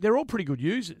 players is they're all pretty good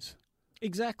users.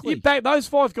 Exactly. Those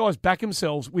 5 guys back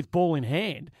themselves with ball in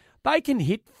hand. They can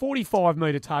hit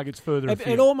 45-metre targets further afield.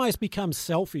 It almost becomes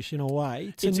selfish in a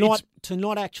way to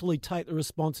not actually take the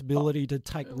responsibility to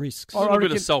take risks. A little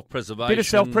bit of self-preservation. Bit of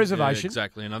self-preservation. Yeah,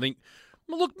 exactly. And I think,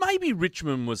 well, look, maybe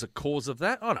Richmond was a cause of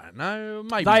that. I don't know.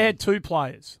 Maybe they had 2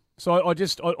 players. So I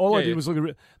did was look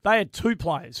at. They had 2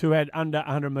 players who had under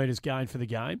 100 metres gained for the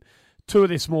game. 2 of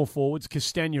their small forwards,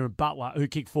 Castagna and Butler, who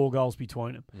kicked 4 goals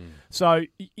between them. So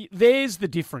there's the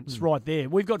difference right there.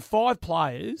 We've got 5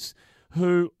 players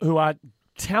who are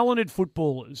talented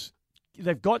footballers.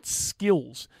 They've got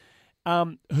skills.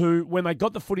 Who, when they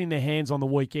got the footy in their hands on the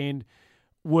weekend,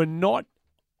 were not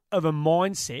of a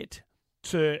mindset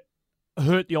to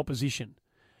hurt the opposition.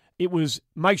 It was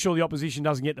make sure the opposition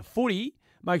doesn't get the footy,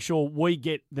 make sure we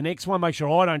get the next one, make sure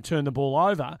I don't turn the ball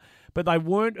over. But they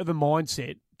weren't of a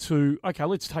mindset to, okay,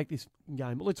 let's take this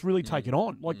game. Let's really take it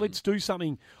on. Let's do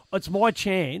something. It's my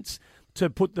chance to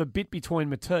put the bit between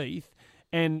my teeth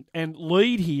and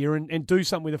lead here and do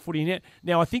something with the footy in it.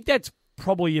 Now, I think that's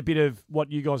probably a bit of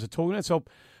what you guys are talking about, so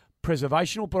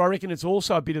preservational, but I reckon it's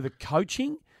also a bit of the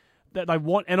coaching that they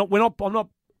want. And I'm not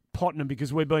potting them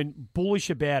because we've been bullish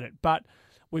about it, but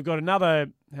we've got another,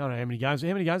 I don't know how many games. How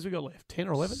many games have we got left? 10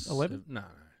 or 11? 11? No.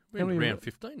 We're in round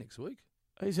 15 next week.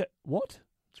 Is it what?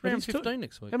 It's round 15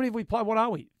 next week. How many have we played? What are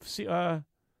we? 6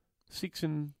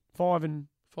 and 5 and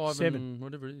 7. And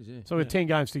whatever it is, yeah. So we've 10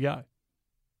 games to go.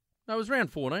 No, it was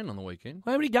round 14 on the weekend.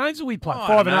 How many games have we played? Oh,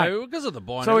 5 and 8. Because of the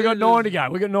binary. So we've got 9 to go.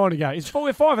 We've got 9 to go.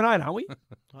 We're 5 and 8, aren't we?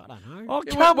 I don't know. Oh,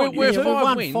 Yeah, come on. We're you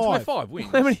 5 wins. We're 5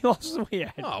 wins. How many losses have we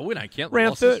had? Oh, we don't count the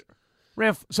Round losses.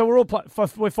 So we're all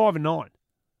we're 5 and 9.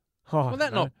 Oh, Well,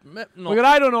 that no. not. We've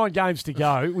got 8 or 9 games to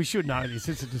go. We should know this.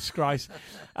 It's a disgrace.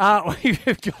 We've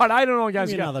got 8 or 9 games Give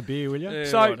me to go. another beer, will you?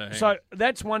 Yeah, So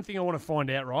that's one thing I want to find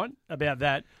out, right, about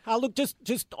that. Look,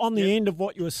 just on the end of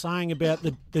what you were saying about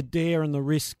the dare and the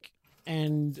risk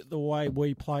and the way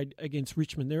we played against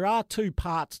Richmond, there are 2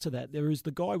 parts to that. There is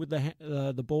the guy with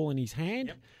the ball in his hand.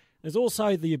 Yep. There's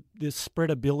also the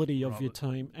spreadability of your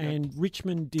team, and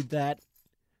Richmond did that.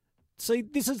 See,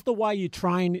 this is the way you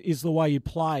train, is the way you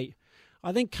play.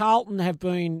 I think Carlton have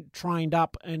been trained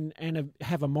up and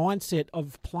have a mindset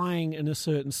of playing in a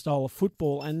certain style of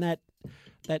football, and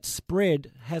that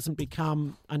spread hasn't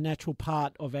become a natural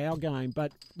part of our game.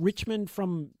 But Richmond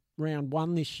from round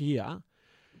 1 this year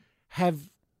have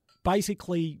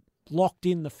basically locked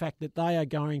in the fact that they are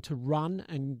going to run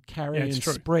and carry and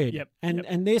spread. Yep.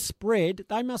 And their spread,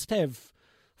 they must have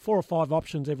 4 or 5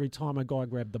 options every time a guy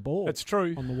grabbed the ball. That's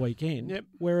true. On the weekend. Yep.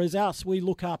 Whereas us, we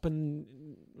look up and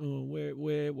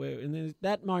and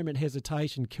that moment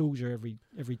hesitation kills you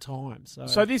every time.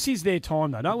 So this is their time,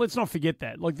 though. No, let's not forget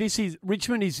that. Like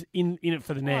Richmond is in it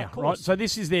for the now, right? So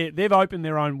this is they've opened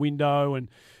their own window, and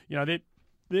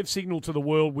they've signalled to the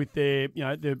world with their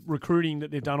the recruiting that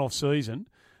they've done off season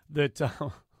that.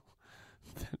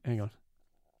 Hang on.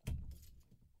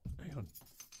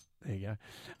 There you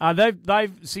go.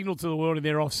 They've signalled to the world in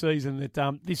their off season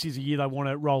that this is a year they want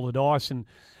to roll the dice and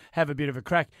have a bit of a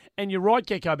crack. And you're right,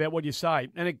 Gecko, about what you say.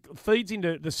 And it feeds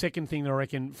into the second thing that I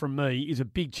reckon from me is a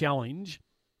big challenge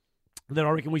that I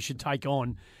reckon we should take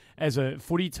on as a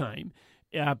footy team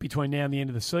between now and the end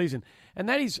of the season. And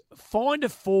that is find a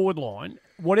forward line,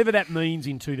 whatever that means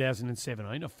in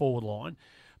 2017, a forward line,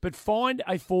 but find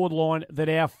a forward line that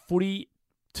our footy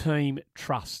team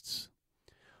trusts.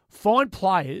 Find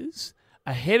players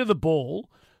ahead of the ball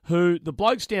who the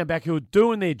blokes down back who are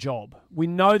doing their job. We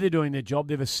know they're doing their job.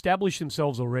 They've established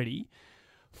themselves already.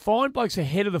 Find blokes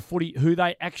ahead of the footy who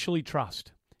they actually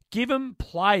trust. Give them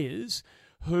players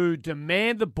who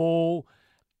demand the ball,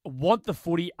 want the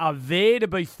footy, are there to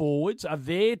be forwards, are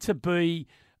there to be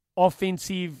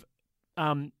offensive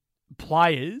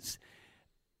players.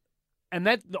 And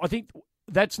that, I think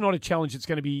that's not a challenge that's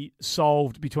going to be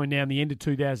solved between now and the end of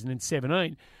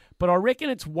 2017. But I reckon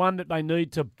it's one that they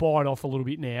need to bite off a little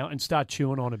bit now and start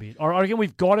chewing on a bit. I reckon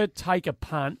we've got to take a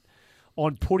punt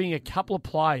on putting a couple of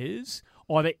players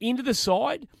either into the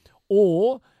side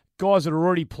or guys that are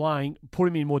already playing, put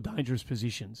them in more dangerous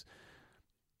positions.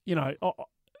 So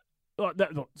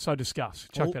discuss.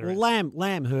 Chuck that around.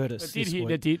 Lamb hurt us.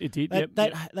 It did.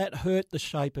 That hurt the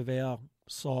shape of our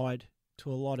side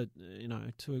to a lot of,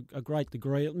 to a great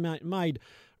degree. It made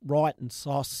Wright and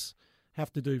Sauce have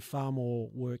to do far more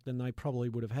work than they probably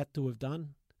would have had to have done.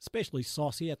 Especially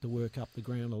Sauce, he had to work up the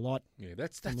ground a lot. Yeah,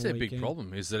 that's our big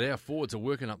problem, is that our forwards are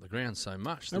working up the ground so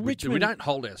much that we Richmond, don't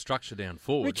hold our structure down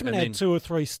forward. Richmond had 2 or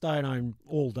 3 stayed home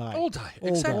all day. All day,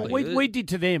 exactly. We did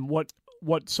to them what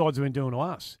what sides have been doing to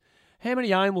us. How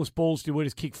many aimless balls did we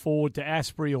just kick forward to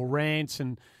Asprey or Rance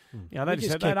and they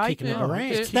just had that kicking it eight. around.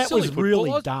 Yeah, That was silly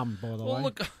really football. dumb, by the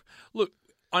way. Look,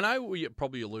 I know what you're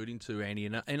probably alluding to, Andy,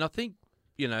 and I think,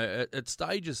 at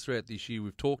stages throughout this year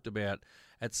we've talked about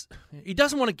he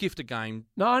doesn't want to gift a game.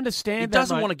 No, I understand He that,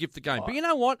 doesn't mate. want to gift the game. But you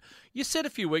know what? You said a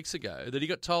few weeks ago that he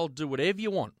got told, do whatever you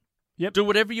want. Yep. Do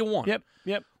whatever you want.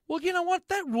 Yep. Well, you know what?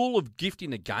 That rule of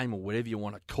gifting a game or whatever you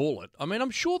want to call it, I mean, I'm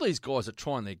sure these guys are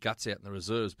trying their guts out in the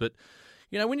reserves. But,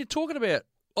 when you're talking about,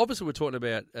 obviously we're talking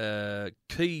about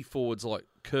key forwards like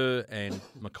Kerr and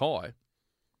Mackay,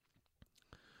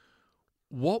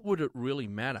 what would it really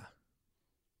matter?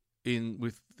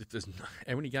 If there's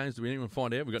how many games do we even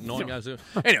find out? We've got 9 games.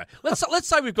 Anyway, let's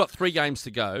say we've got 3 games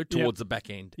to go towards the back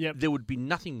end. Yep. There would be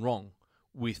nothing wrong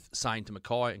with saying to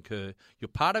Mackay and Kerr, "You're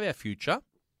part of our future.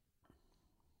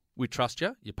 We trust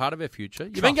you. You're part of our future.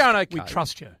 You've been going okay. We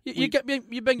trust you.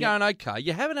 You've been going okay.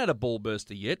 You haven't had a ball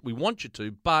burster yet. We want you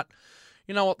to, but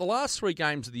you know what? The last 3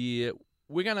 games of the year,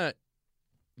 we're going to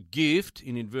gift,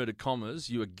 in inverted commas,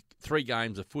 you 3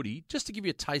 games of footy just to give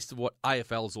you a taste of what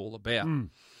AFL is all about."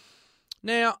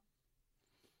 Now,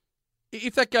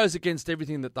 if that goes against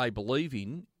everything that they believe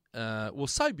in, well,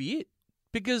 so be it.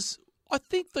 Because I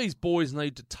think these boys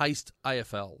need to taste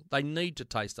AFL. They need to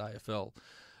taste AFL.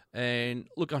 And,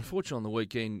 look, unfortunately on the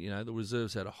weekend, the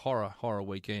reserves had a horror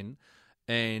weekend.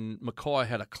 And Mackay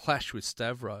had a clash with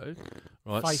Stavro.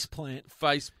 Right? Face plant.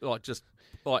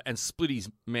 And split his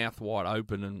mouth wide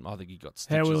open, and I think he got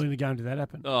stitches. How early in the game did that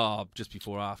happen? Oh, just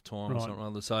before half time or Right. something or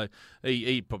other. So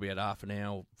he probably had half an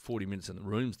hour, 40 minutes in the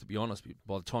rooms, to be honest.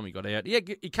 By the time he got out, he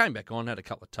came back on, had a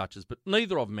couple of touches, but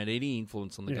neither of them had any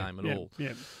influence on the game at all.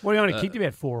 Yeah. Well, he only kicked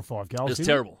about 4 or 5 goals. It was didn't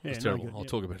terrible. he? It was Yeah, terrible. no good. I'll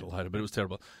talk about it later, but it was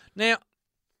terrible. Now,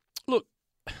 look,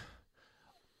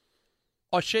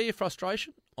 I share your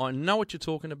frustration. I know what you're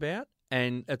talking about,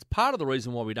 and it's part of the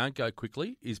reason why we don't go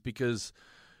quickly is because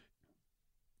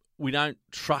we don't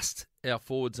trust our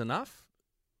forwards enough,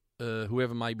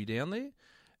 whoever may be down there.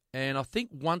 And I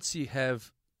think once you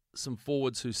have some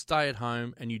forwards who stay at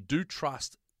home and you do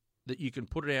trust that you can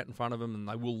put it out in front of them and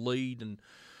they will lead and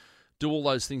do all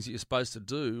those things that you're supposed to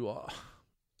do,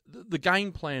 the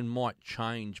game plan might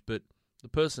change, but the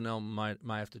personnel may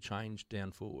have to change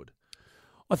down forward.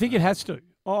 I think it has to.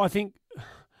 I think...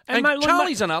 And mate,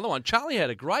 Charlie's another one. Charlie had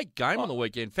a great game on the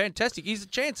weekend. Fantastic. He's a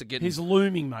chance of getting... He's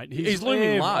looming, mate. He's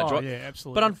looming large, right? Yeah,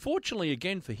 absolutely. But unfortunately,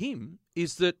 again, for him,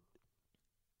 is that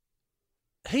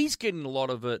he's getting a lot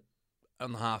of it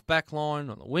on the half-back line,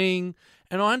 on the wing.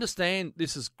 And I understand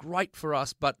this is great for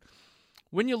us, but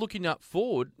when you're looking up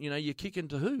forward, you're kicking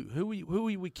to who? Who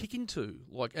are we kicking to?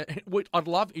 I'd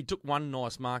love... He took one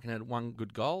nice mark and had one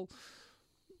good goal.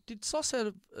 Did Sauce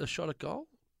have a shot at goal?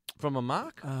 From a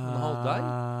mark on the whole day?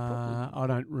 I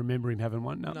don't remember him having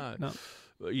one. No.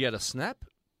 He had a snap.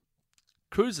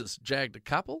 Cruisers jagged a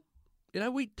couple.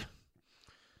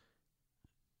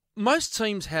 Most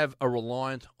teams have a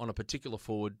reliant on a particular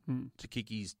forward to kick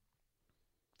his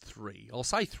 3. I'll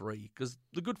say 3 because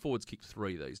the good forwards kick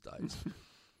 3 these days.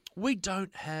 We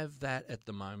don't have that at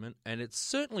the moment, and it's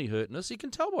certainly hurting us. You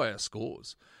can tell by our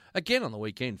scores. Again on the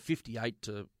weekend, 58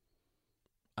 to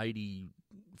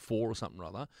 84 or something or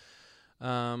other.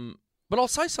 But I'll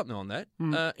say something on that.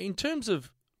 In terms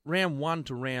of round 1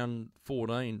 to round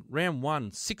 14, round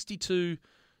 1, 62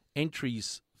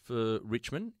 entries for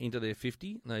Richmond into their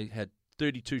 50. They had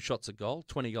 32 shots at goal,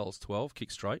 20 goals, 12,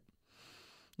 kicked straight.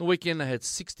 The weekend they had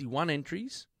 61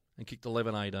 entries and kicked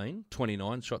 11-18,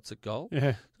 29 shots at goal.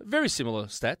 Yeah. Very similar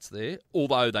stats there,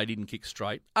 although they didn't kick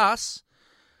straight. Us,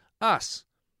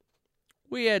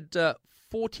 we had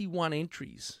 41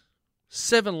 entries,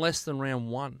 7 less than round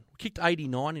 1. We kicked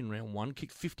 89 in round 1,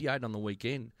 kicked 58 on the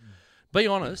weekend. Be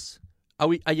honest,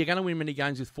 are you going to win many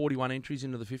games with 41 entries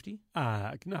into the 50?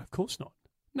 No, of course not.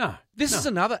 No. This is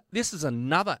another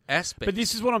aspect. But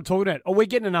this is what I'm talking about. Are we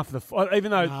getting enough of the...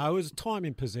 Even though... No, it was time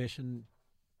in possession.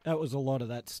 That was a lot of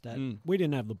that stat. We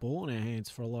didn't have the ball in our hands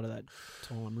for a lot of that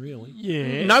time, really.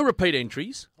 Yeah. No repeat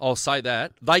entries, I'll say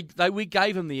that. We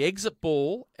gave them the exit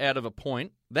ball out of a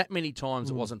point that many times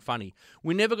it wasn't funny.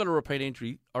 We never got a repeat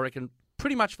entry, I reckon,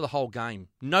 pretty much for the whole game.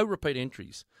 No repeat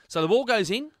entries. So the ball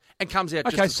goes in and comes out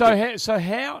Okay, just as quick. so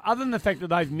how, other than the fact that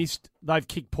they've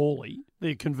kicked poorly,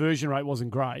 the conversion rate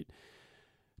wasn't great,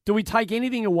 do we take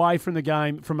anything away from the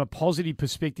game from a positive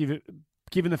perspective,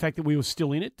 given the fact that we were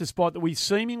still in it, despite that we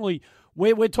seemingly...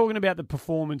 We're talking about the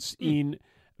performance in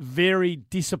very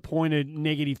disappointed,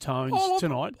 negative tones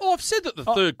tonight. I've said that the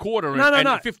third quarter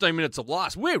and 15 minutes of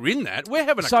last, we're in that. We're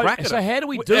having a crack at it. So how do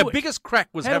we do it? Our biggest crack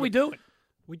was How do we do it?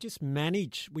 We just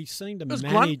manage. We seem to It was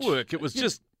manage. grunt work. It was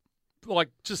just...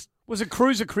 just. Was it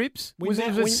Cruiser Cripps? We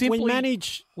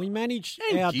manage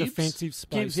our Gibbs. defensive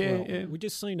space Gibbs, well. yeah. We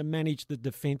just seem to manage the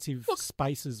defensive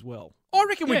space as well. I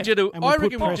reckon we did. And we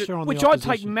put pressure on which the I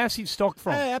opposition. take massive stock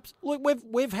from. Look,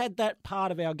 we've had that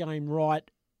part of our game right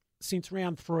since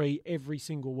round 3 every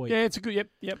single week. Yeah, it's a good.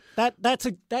 Yep.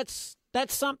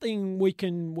 That's something we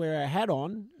can wear our hat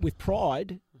on with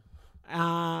pride.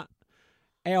 Our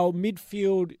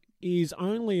midfield is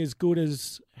only as good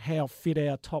as how fit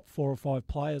our top 4 or 5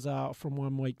 players are from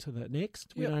one week to the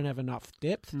next. We don't have enough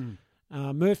depth.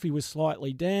 Murphy was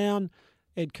slightly down.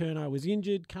 Ed Curnow was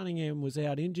injured. Cunningham was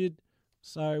out injured.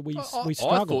 So we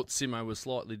struggled. I thought Simo was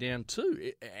slightly down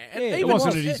too. It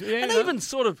wasn't at his... even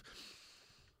sort of...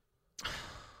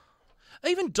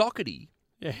 Even Doherty...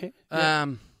 Yeah.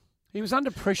 He was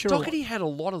under pressure. Doherty had a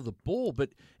lot of the ball, but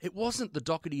it wasn't the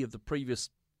Doherty of the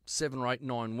previous 7 or 8,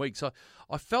 9 weeks.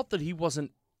 I felt that he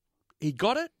wasn't... He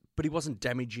got it, but he wasn't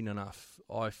damaging enough.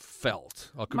 I felt.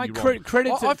 I could be wrong.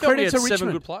 I felt we had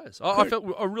 7 good players. I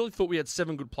really thought we had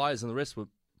 7 good players, and the rest were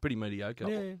pretty mediocre.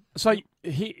 Yeah. So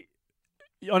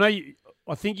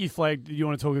I think you flagged. You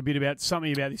want to talk a bit about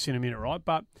something about this in a minute, right?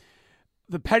 But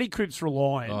the Paddy Cripps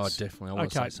reliance. Oh, definitely. I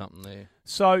want to say something there.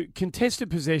 So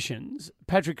contested possessions.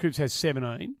 Patrick Cripps has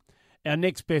 17. Our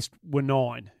next best were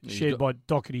 9, shared by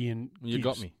Doherty and Gibbs. You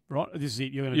got me. Right? This is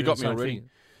it. You're going to You do got the me same already. thing.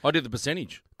 I did the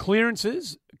percentage.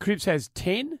 Clearances, Cripps has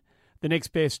 10. The next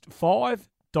best 5,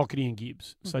 Doherty and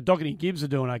Gibbs. So Doherty and Gibbs are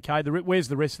doing okay. Where's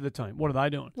the rest of the team? What are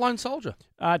they doing? Lone soldier.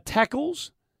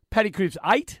 Tackles, Paddy Cripps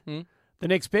 8. The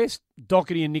next best,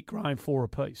 Doherty and Nick Graham 4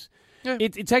 apiece. Yeah.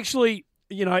 It's actually,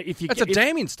 if you... It's a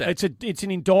damning stat. It's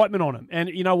an indictment on him. And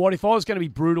you know what? If I was going to be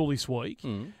brutal this week,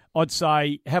 I'd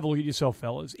say have a look at yourself,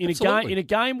 fellas. In a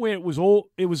game where it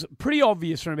was pretty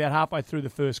obvious from about halfway through the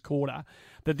first quarter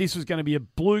that this was going to be a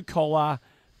blue collar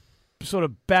sort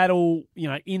of battle,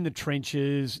 in the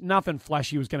trenches. Nothing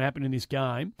flashy was going to happen in this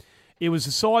game. It was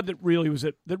a side that really was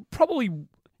that probably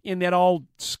in that old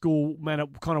school manner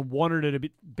kind of wanted it a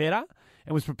bit better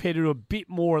and was prepared to do a bit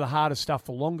more of the harder stuff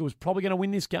for longer. Was probably going to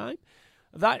win this game.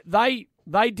 They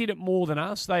did it more than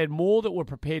us. They had more that were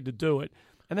prepared to do it.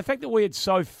 And the fact that we had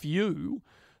so few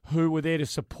who were there to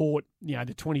support, the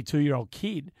 22-year-old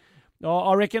kid,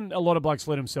 I reckon a lot of blokes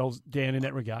let themselves down in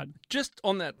that regard. Just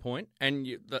on that point, and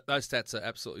those stats are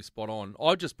absolutely spot on.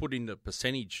 I just put in the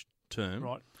percentage term.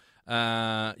 Right.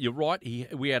 You're right.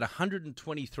 We had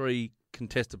 123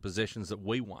 contested possessions that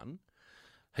we won.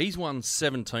 He's won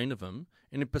 17 of them.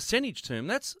 And in percentage term,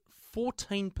 that's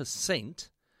 14%.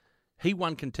 He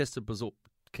won contested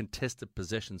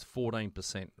possessions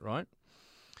 14%, right?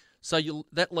 So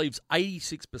that leaves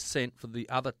 86% for the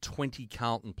other 20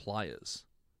 Carlton players.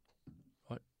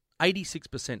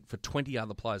 86% for 20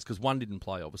 other players, because one didn't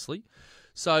play, obviously.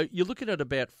 So you're looking at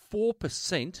about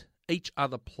 4% each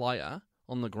other player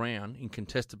on the ground in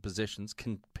contested possessions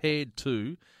compared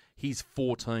to his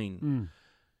 14.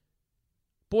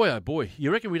 Boy, oh boy,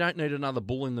 you reckon we don't need another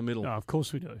bull in the middle? No, of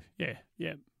course we do. Yeah.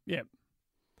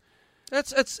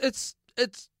 It's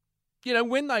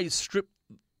when they strip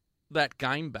that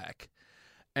game back,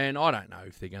 and I don't know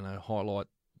if they're going to highlight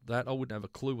that. I wouldn't have a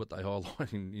clue what they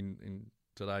highlight in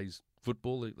today's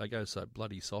football. They go so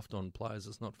bloody soft on players,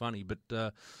 it's not funny.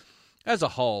 But as a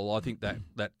whole, I think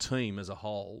that team as a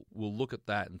whole will look at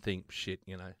that and think, shit,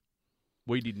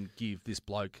 we didn't give this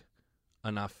bloke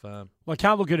enough. Well, I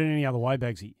can't look at it any other way,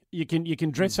 Bagsy. You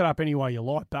can dress it up any way you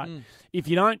like, but if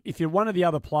you're one of the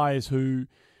other players who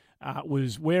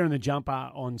was wearing the jumper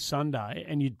on Sunday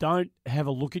and you don't have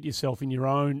a look at yourself in your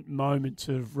own moments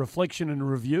of reflection and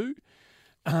review,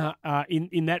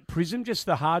 in that prism, just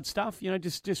the hard stuff,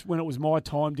 just when it was my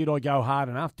time, did I go hard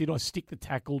enough? Did I stick the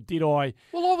tackle? Did I?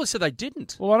 Well, obviously they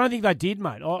didn't. Well, I don't think they did,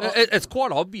 mate. It's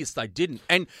quite obvious they didn't.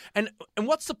 And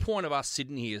what's the point of us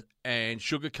sitting here and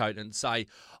sugarcoat and say,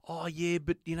 oh, yeah,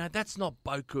 but, that's not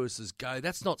Bokurst's go.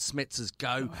 That's not Smetz's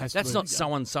go. That's not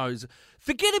so-and-so's.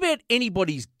 Forget about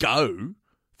anybody's go.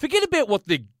 Forget about what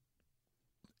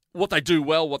they do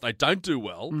well, what they don't do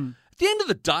well. At the end of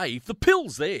the day, if the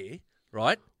pill's there,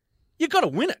 right, you got to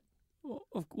win it.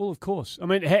 Well, of course. I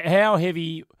mean, how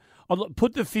heavy... I'll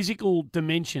put the physical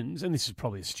dimensions, and this is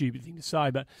probably a stupid thing to say,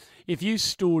 but if you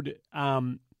stood...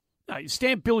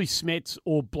 stamp Billy Smets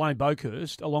or Blaine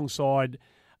Bokurst alongside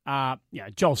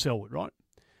Joel Selwood, right?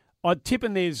 I'd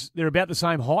tipping they're about the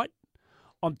same height.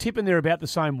 I'm tipping they're about the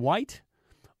same weight.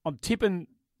 I'm tipping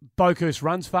Bokurst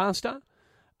runs faster.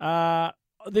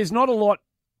 There's not a lot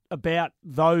about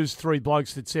those three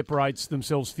blokes that separates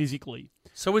themselves physically.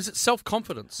 So is it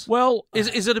self-confidence? Well...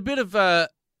 Is it a bit of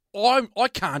I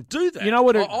can't do that. You know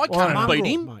what? I can't beat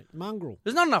him. Mate, mongrel.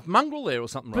 There's not enough mongrel there or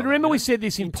something. But remember, we said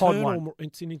this in Pod 1.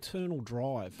 It's an internal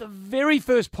drive. The very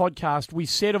first podcast, we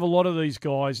said of a lot of these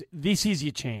guys, this is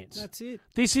your chance. That's it.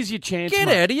 This is your chance. Get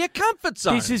mate. out of your comfort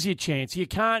zone. This is your chance. You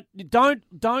can't.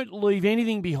 Don't leave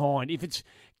anything behind. If it's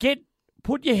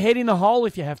put your head in the hole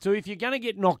if you have to. If you're going to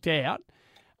get knocked out,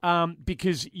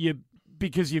 because you've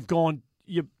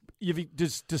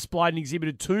just displayed and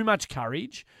exhibited too much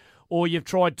courage, or you've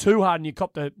tried too hard and you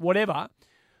copped the whatever.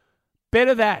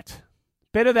 Better that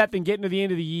than getting to the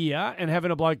end of the year and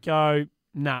having a bloke go,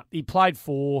 nah, he played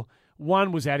 4,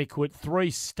 1 was adequate,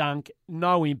 3 stunk,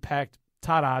 no impact,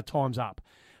 ta-da, time's up.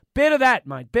 Better that,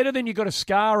 mate. Better than you got a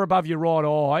scar above your right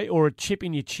eye or a chip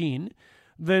in your chin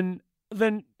than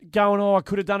going, I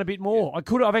could have done a bit more.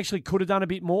 I've actually could have done a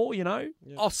bit more, you know?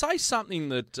 Yeah. I'll say something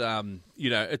that,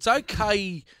 it's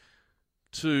okay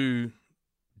to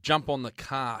jump on the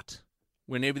cart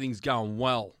when everything's going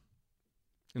well.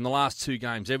 In the last 2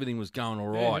 games, everything was going all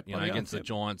right, against the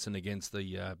Giants and against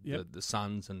the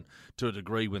Suns, and to a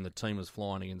degree when the team was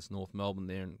flying against North Melbourne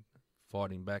there and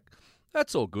fighting back.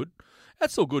 That's all good.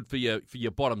 That's all good for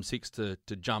your bottom 6 to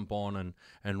jump on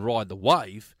and ride the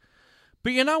wave.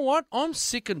 But you know what? I'm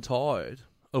sick and tired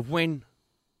of when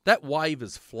that wave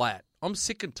is flat. I'm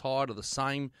sick and tired of the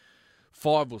same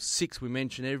 5 or 6 we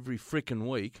mention every frickin'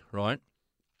 week, right?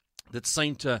 That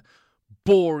seem to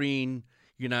bore in,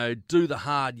 do the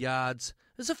hard yards.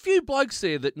 There's a few blokes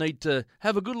there that need to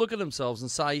have a good look at themselves and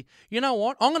say, you know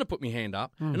what? I'm going to put my hand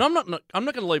up, and I'm not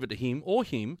going to leave it to him or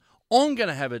him. I'm going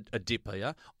to have a dip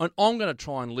here, and I'm going to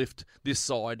try and lift this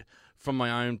side from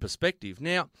my own perspective.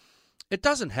 Now, it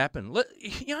doesn't happen.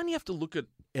 You only have to look at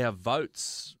our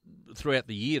votes throughout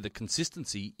the year. The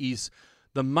consistency is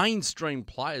the mainstream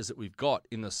players that we've got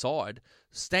in the side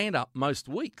stand up most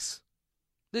weeks.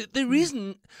 There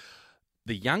isn't.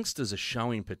 The youngsters are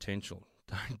showing potential.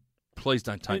 Please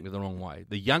don't take me the wrong way.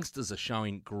 The youngsters are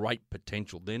showing great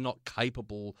potential. They're not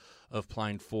capable of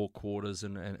playing 4 quarters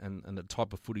and the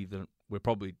type of footy that we're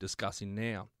probably discussing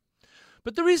now.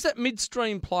 But there is that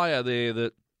midstream player there,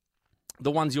 that the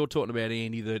ones you're talking about,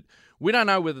 Andy, that we don't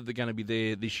know whether they're going to be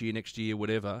there this year, next year,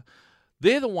 whatever.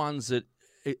 They're the ones that,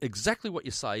 exactly what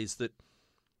you say is that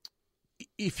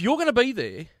if you're going to be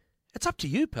there, it's up to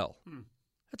you, pal.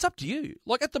 It's up to you.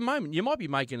 Like at the moment, you might be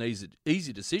making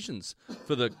easy decisions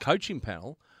for the coaching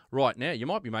panel right now. You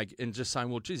might be making and just saying,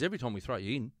 well, geez, every time we throw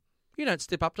you in, you don't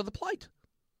step up to the plate.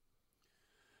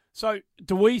 So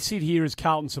do we sit here as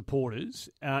Carlton supporters,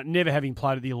 never having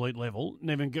played at the elite level,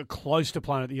 never got close to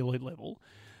playing at the elite level,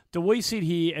 do we sit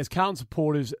here as Carlton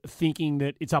supporters thinking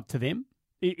that it's up to them?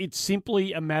 It's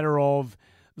simply a matter of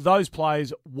those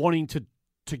players wanting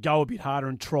to go a bit harder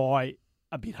and try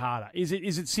a bit harder. Is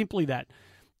it simply that?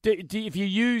 If you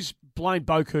use Blaine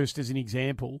Boakhurst as an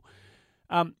example,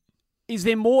 is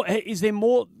there more?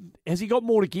 Has he got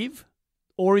more to give,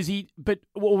 or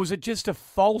was it just a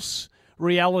false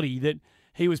reality that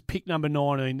he was pick number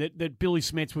 19? That Billy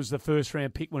Smets was the first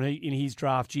round pick in his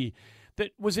draft year.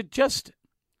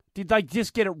 Did they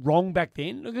just get it wrong back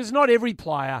then? Because not every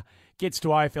player gets to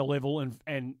AFL level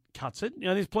and cuts it.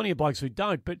 There's plenty of blokes who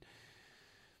don't. But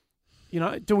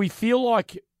do we feel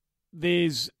like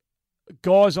there's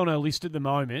guys on our list at the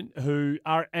moment who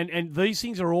are, and these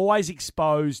things are always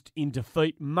exposed in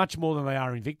defeat much more than they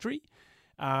are in victory.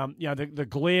 The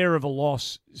glare of a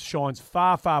loss shines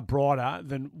far, far brighter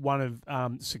than one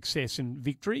of success and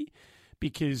victory,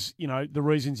 because, the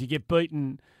reasons you get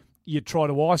beaten, you try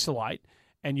to isolate,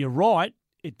 and you're right,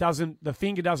 the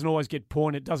finger doesn't always get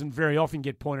pointed, it doesn't very often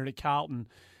get pointed at Carlton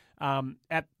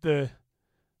at the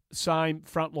same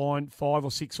front line 5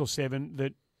 or 6 or 7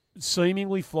 that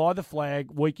seemingly fly the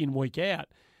flag week in, week out.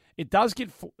 It does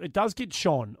get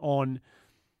shone on,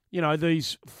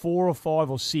 these 4 or 5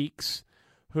 or 6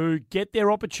 who get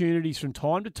their opportunities from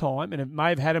time to time and may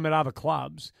have had them at other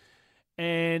clubs,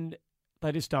 and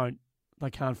they just don't. They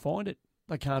can't find it.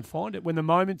 They can't find it. When the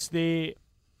moment's there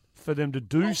for them to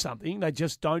do something, they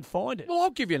just don't find it. Well, I'll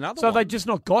give you another one. So they just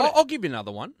not got it. I'll give you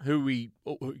another one who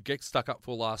get stuck up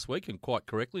for last week, and quite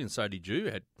correctly, and so did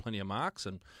you. Had plenty of marks,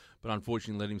 but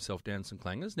unfortunately let himself down some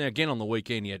clangers. Now, again, on the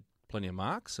weekend, he had plenty of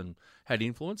marks and had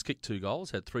influence, kicked 2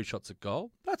 goals, had 3 shots at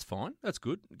goal. That's fine. That's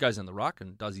good. Goes in the ruck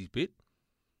and does his bit.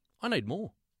 I need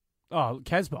more. Oh,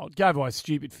 Casbolt gave away a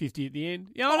stupid 50 at the end.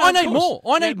 I need more.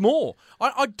 I need more.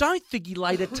 I don't think he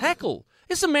laid a tackle.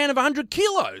 It's a man of 100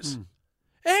 kilos.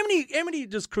 How many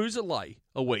does Cruiser lay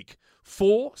a week?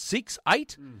 4, 6,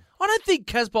 8? I don't think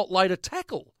Casbolt laid a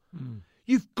tackle.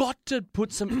 You've got to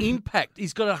put some impact.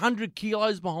 He's got 100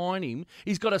 kilos behind him.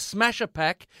 He's got to smash a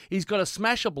pack. He's got to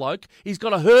smash a bloke. He's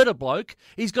got to hurt a bloke.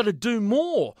 He's got to do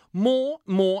more,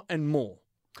 and more.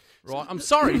 Right? I'm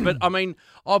sorry, but I mean,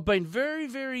 I've been very,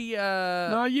 very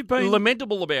you've been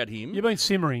lamentable about him. You've been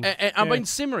simmering. And I've been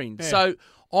simmering. Yeah. So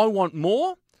I want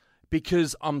more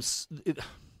because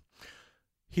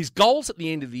his goals at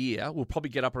the end of the year will probably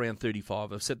get up around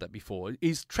 35. I've said that before.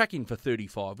 He's tracking for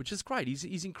 35, which is great.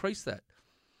 He's increased that.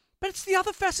 But it's the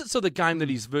other facets of the game that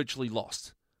he's virtually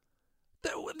lost.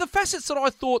 The facets that I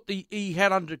thought he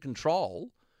had under control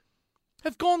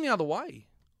have gone the other way.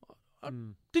 What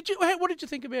did you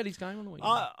think about his game on the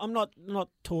weekend? I'm not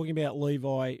talking about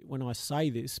Levi when I say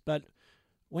this, but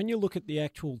when you look at the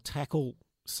actual tackle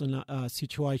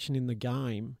situation in the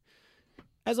game,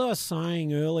 as I was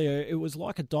saying earlier, it was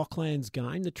like a Docklands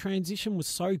game. The transition was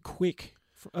so quick.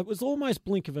 It was almost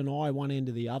blink of an eye one end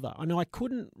to the other. And I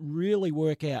couldn't really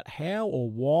work out how or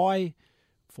why.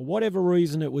 For whatever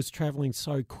reason, it was travelling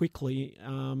so quickly.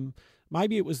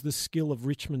 Maybe it was the skill of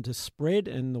Richmond to spread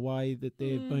and the way that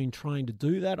they've been trained to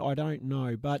do that. I don't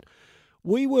know. But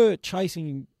we weren't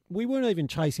even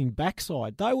chasing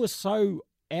backside. They were so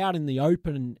out in the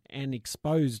open and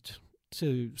exposed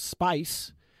to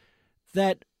space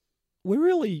that we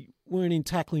really weren't in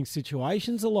tackling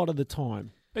situations a lot of the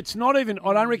time. It's not even,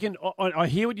 I don't reckon, I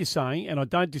hear what you're saying, and I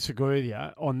don't disagree with you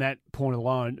on that point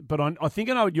alone, but I think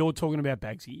I know what you're talking about,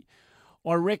 Bagsy.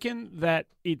 I reckon that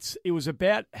it was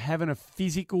about having a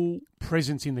physical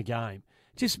presence in the game.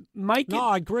 Just make it. No,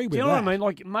 I agree with that. Do you know what I mean?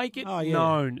 Like, make it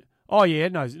known. Oh, yeah,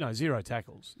 no, zero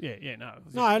tackles.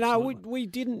 No. We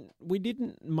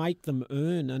didn't make them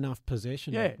earn enough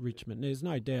possession at Richmond. There's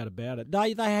no doubt about it.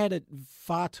 They had it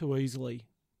far too easily.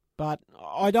 But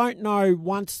I don't know,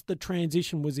 once the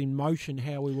transition was in motion,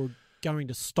 how we were going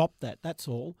to stop that. That's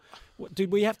all.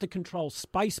 Did we have to control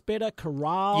space better,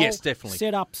 corral? Yes, definitely.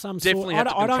 Set up some definitely sort.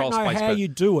 I don't know how you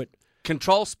do it.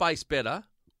 Control space better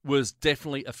was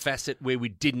definitely a facet where we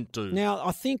didn't do. Now,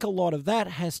 I think a lot of that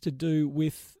has to do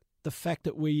with the fact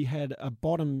that we had a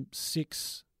bottom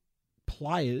six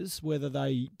players, whether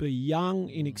they be young,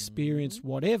 inexperienced,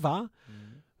 whatever,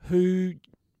 who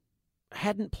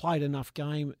hadn't played enough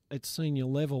game at senior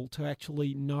level to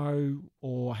actually know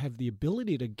or have the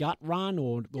ability to gut run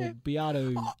or be able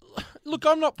to... Look,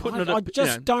 I'm not putting it... I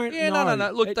just don't know.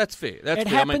 No. Look, that's fair. That's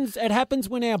fair. Happens, it happens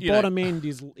when our bottom end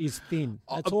is thin.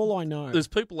 That's all I know. There's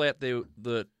people out there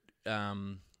that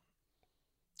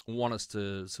want us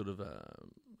to sort of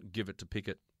give it to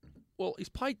Pickett. Well, he's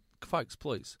played, folks,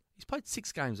 please. He's played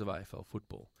 6 games of AFL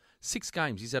football. 6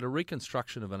 games. He's had a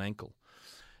reconstruction of an ankle.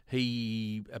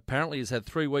 He apparently has had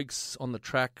 3 weeks on the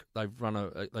track. They've got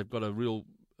a real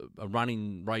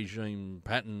running regime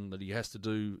pattern that he has to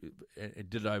do. It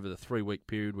did it over the 3-week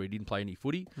period where he didn't play any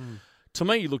footy. To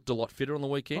me, he looked a lot fitter on the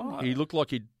weekend. Oh. He looked like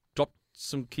he'd dropped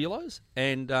some kilos,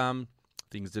 and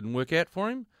things didn't work out for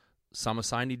him. Some are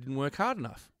saying he didn't work hard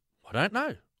enough. I don't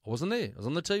know. I wasn't there. I was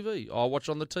on the TV. I watch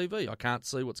on the TV. I can't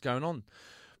see what's going on.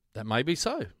 That may be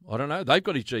so. I don't know. They've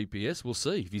got his GPS. We'll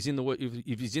see if he's in the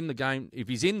if he's in the game. If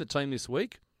he's in the team this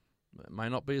week, it may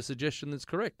not be a suggestion that's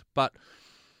correct. But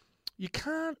you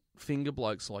can't finger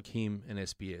blokes like him and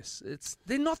SBS.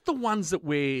 They're not the ones that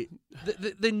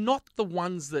they're not the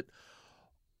ones that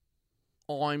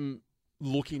I'm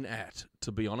looking at.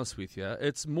 To be honest with you,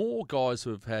 it's more guys who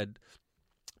have had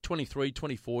 23,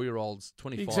 24-year-olds,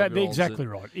 25-year-olds. Exactly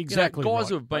right. Exactly guys right.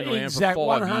 who have been around for 5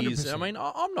 100%. years. I mean,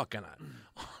 I'm not going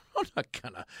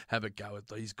to have a go at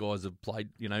these guys who've played,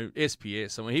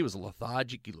 SPS. I mean, he was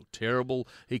lethargic. He looked terrible.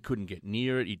 He couldn't get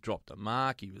near it. He dropped a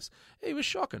mark. He was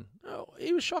shocking. Oh,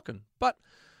 he was shocking. But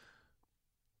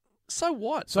so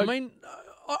what? I mean,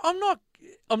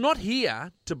 I'm not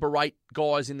here to berate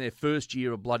guys in their first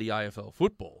year of bloody AFL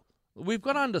football. We've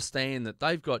got to understand that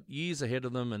they've got years ahead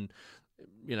of them, and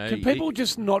can people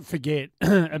just not forget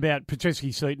about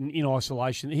Petreski-Seaton in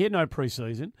isolation? He had no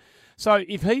pre-season. So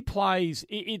if he plays,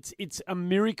 it's a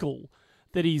miracle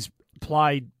that he's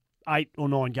played 8 or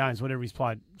 9 games, whatever he's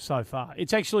played so far.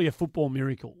 It's actually a football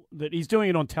miracle that he's doing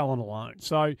it on talent alone.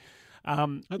 So,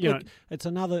 look, it's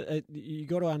another. You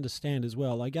got to understand as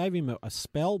well. They gave him a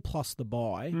spell plus the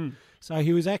bye, so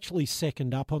he was actually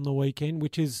second up on the weekend,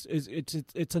 which is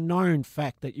it's a known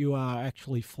fact that you are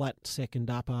actually flat second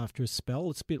up after a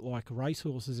spell. It's a bit like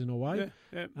racehorses in a way.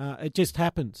 Yeah. It just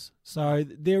happens. So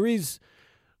there is.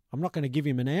 I'm not going to give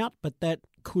him an out, but that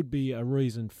could be a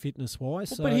reason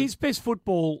fitness-wise. But his best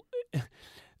football,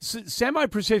 Samo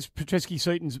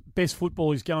Petreski-Seaton's best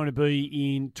football is going to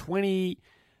be in 20,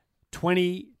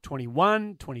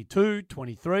 21, 22,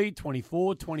 23,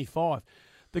 24, 25.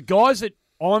 The guys that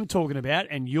I'm talking about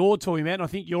and you're talking about, and I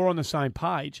think you're on the same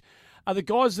page, are the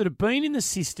guys that have been in the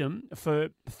system for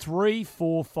 3,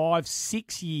 4, 5,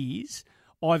 6 years,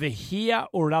 either here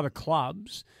or at other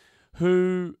clubs,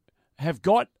 who have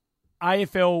got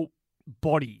AFL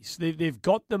bodies. They've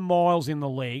got the miles in the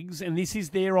legs, and this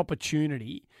is their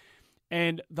opportunity,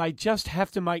 and they just have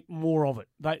to make more of it.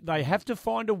 They have to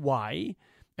find a way,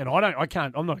 and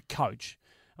I'm not a coach.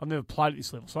 I've never played at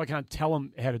this level, so I can't tell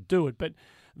them how to do it, but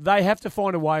they have to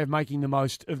find a way of making the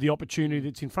most of the opportunity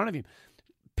that's in front of him.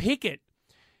 Pickett,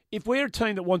 if we're a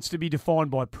team that wants to be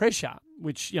defined by pressure,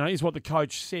 which is what the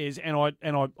coach says, and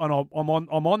I'm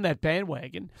on that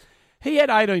bandwagon, he had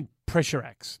 18 pressure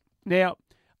acts. Now,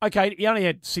 okay, he only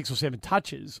had 6 or 7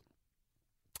 touches,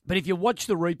 but if you watch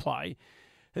the replay,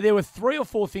 there were 3 or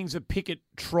 4 things that Pickett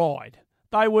tried.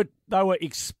 They were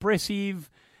expressive.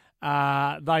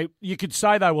 You could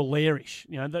say they were lairish.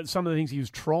 Some of the things he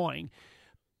was trying,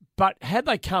 but had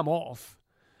they come off,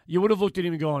 you would have looked at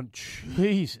him and gone,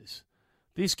 Jesus,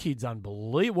 this kid's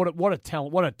unbelievable. What a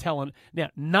talent. What a talent. Now,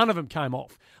 none of them came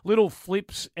off. Little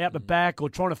flips out the back or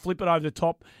trying to flip it over the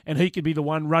top, and he could be the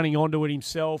one running onto it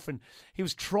himself. And he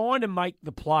was trying to make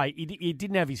the play. He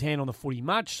didn't have his hand on the footy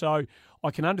much, so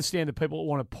I can understand the people that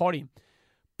want to pot him.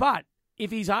 But if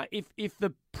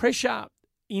the pressure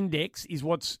index is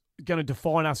what's going to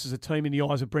define us as a team in the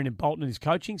eyes of Brendan Bolton and his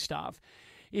coaching staff,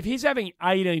 if he's having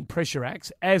 18 pressure acts,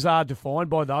 as are defined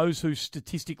by those who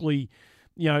statistically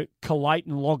collate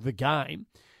and log the game,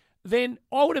 then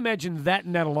I would imagine that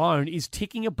and that alone is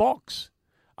ticking a box.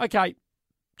 Okay,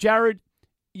 Jared,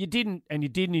 you didn't,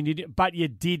 but you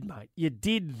did, mate. You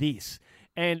did this.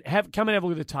 And come and have a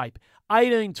look at the tape.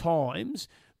 18 times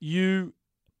you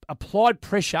applied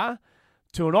pressure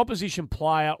to an opposition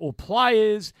player or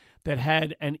players that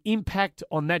had an impact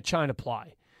on that chain of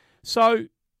play. So,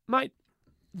 mate,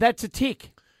 that's a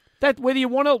tick. That whether you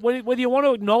want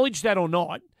to acknowledge that or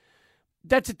not,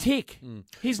 that's a tick.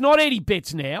 He's not Eddie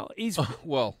Betts now. He's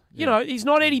he's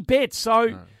not Eddie Betts.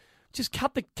 So just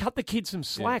cut the kid some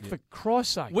slack for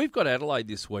Christ's sake. We've got Adelaide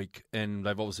this week, and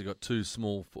they've obviously got 2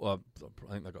 small. I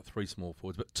think they've got 3 small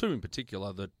forwards, but 2 in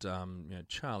particular that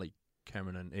Charlie,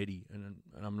 Cameron, and Eddie. And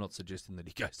I'm not suggesting that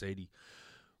he goes to Eddie.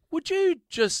 Would you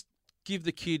just give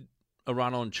the kid a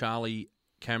run on Charlie,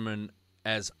 Cameron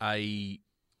as a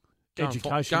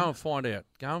education? Go and find out.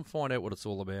 Go and find out what it's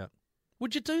all about.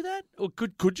 Would you do that? Or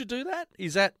could you do that?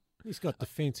 Is that... He's got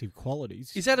defensive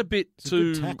qualities. Is that a bit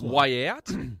too way out?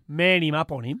 Man him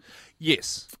up on him.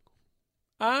 Yes.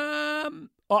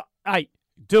 Hey,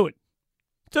 do it.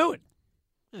 Do it.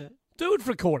 Yeah. Do it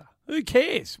for a quarter. Who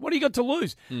cares? What do you got to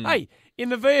lose? Hey, in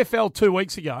the VFL 2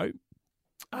 weeks ago,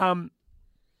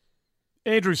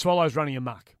 Andrew Swallow's running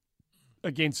amok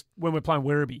against when we're playing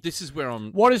Werribee. This is where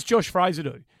What does Josh Fraser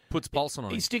do? Puts Paulson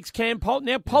on. He sticks Cam Paulson.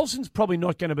 Now, Paulson's probably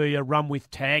not going to be a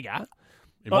run-with tagger.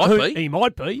 He might be. He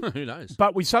might be. Who knows?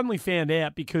 But we suddenly found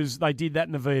out, because they did that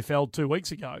in the VFL 2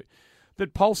 weeks ago,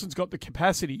 that Paulson's got the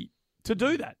capacity to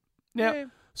do that. Now,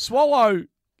 Swallow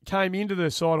came into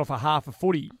the side off a half a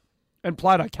footy and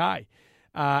played okay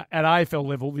at AFL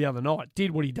level the other night.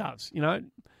 Did what he does,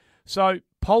 So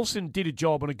Paulson did a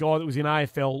job on a guy that was in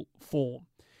AFL form.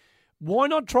 Why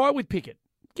not try it with Pickett?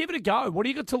 Give it a go. What do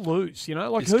you got to lose?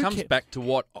 This comes back to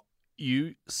what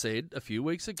you said a few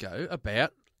weeks ago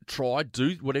about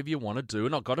do whatever you want to do,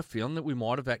 and I've got a feeling that we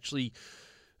might have actually.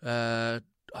 I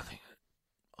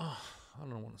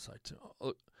don't want to say too.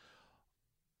 Look,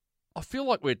 I feel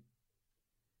like we're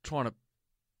trying to.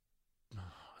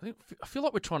 I feel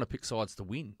like we're trying to pick sides to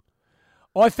win.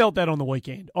 I felt that on the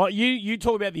weekend. You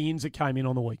talk about the ins that came in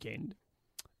on the weekend.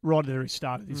 Right at the very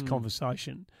start of this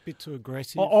conversation. Bit too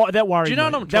aggressive. That worried me. Do you know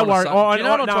what I'm trying to say? Do you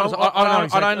know what I'm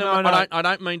trying to say? I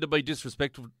don't mean to be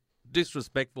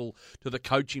disrespectful to the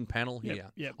coaching panel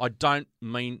here. Yep. I don't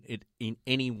mean it in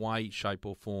any way, shape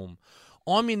or form.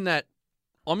 I'm in that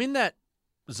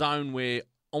zone where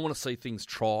I want to see things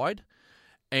tried,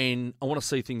 and I want to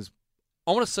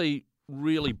see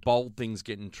really bold things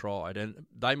getting tried, and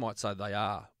they might say they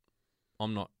are.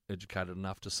 I'm not educated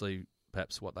enough to see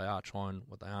perhaps what they are trying,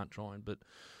 what they aren't trying, but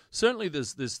certainly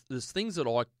there's things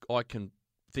that I can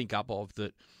think up of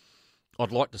that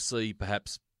I'd like to see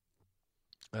perhaps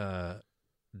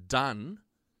done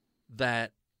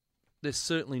that they're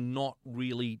certainly not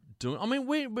really doing. I mean,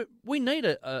 we need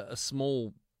a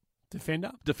small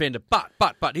defender,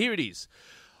 but here it is.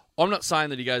 I'm not saying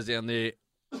that he goes down there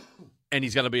and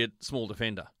he's going to be a small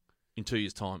defender in 2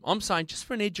 years' time. I'm saying just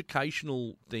for an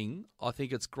educational thing, I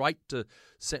think it's great to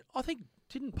send. I think,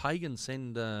 didn't Pagan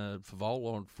send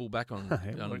Favola on fullback on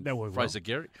Fraser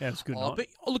Gehrig? Yeah, it's good. Look,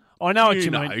 I know what you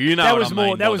mean. You know that what was I more.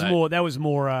 mean That was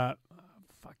more.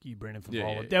 you, Brendan, for Yeah,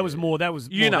 bowling. yeah, That was more. That was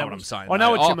You more, know that what I'm was- saying. I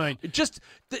know mate. what you mean. Just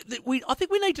I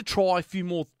think we need to try a few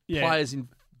more Yeah. players in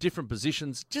different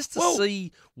positions just to Well-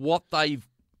 see what they've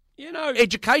You know,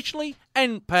 educationally,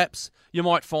 and perhaps you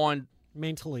might find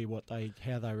Mentally,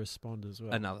 how they respond as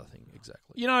well. another thing.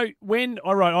 Exactly. You know,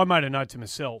 I made a note to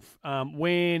myself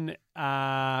when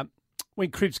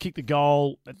Cripps kicked the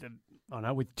goal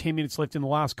with 10 minutes left in the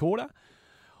last quarter,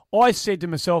 I said to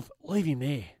myself, leave him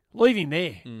there.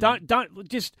 Don't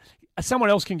just someone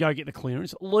else can go get the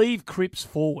clearance. Leave Cripps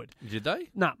forward. Did they?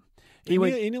 No. He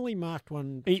nearly marked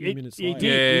one a few minutes later. He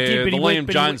did, but the he Liam went-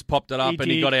 but he Jones went- popped it up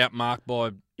and he did. got outmarked by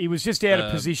He was just out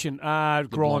of position. blonde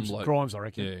Grimes, bloke. I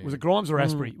reckon. Yeah. Was it Grimes or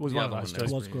Asprey? It was The one of other those one, two.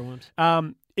 It was Grimes.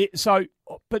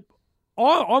 But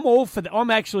I'm all for that.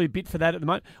 I'm actually a bit for that at the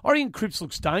moment. I think Cripps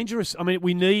looks dangerous. I mean,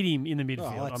 we need him in the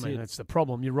midfield. that's I mean, it. that's the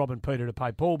problem. You're robbing Peter to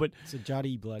pay Paul, but It's a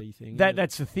Juddy bloody thing.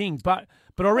 that's the thing. But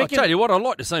I I reckon. tell you what, I'd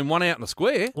like to see him one out in the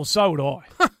square. Well, so would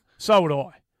I. So would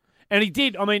I. And he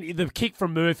did. I mean, the kick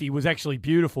from Murphy was actually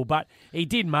beautiful, but he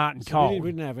did Martin So Cole. we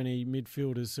didn't have any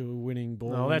midfielders who were winning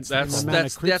ball. No, that's That's the manner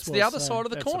Cripps that's the was, other so side of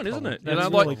the that's the coin, isn't problem. it? That's You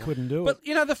know, really like, couldn't do but it.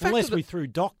 you know, the fact Unless of the, we threw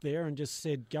Doc there and just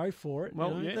said, go for it.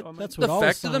 Well, you know, yeah, I mean, that's the what I was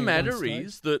fact of the saying matter on stage.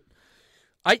 is that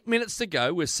 8 minutes to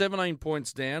go, we're 17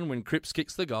 points down when Cripps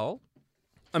kicks the goal.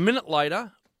 A minute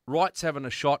later, Wright's having a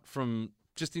shot from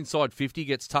just inside 50,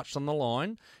 gets touched on the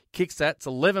line, kicks that. It's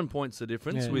 11 points the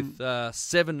difference with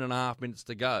 7.5 minutes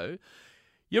to go.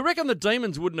 You reckon the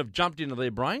Demons wouldn't have jumped into their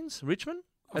brains, Richmond,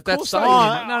 at that course stage? they would. No,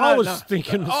 I was no.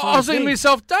 thinking the same I was thinking to thing.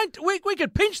 myself, we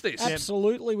could pinch this.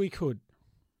 Absolutely, we could.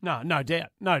 No doubt.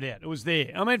 It was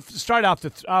there. I mean, straight after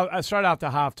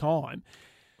half time,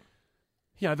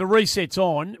 you know, the reset's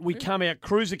on. We come out.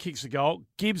 Cruiser kicks the goal.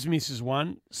 Gibbs misses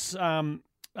one.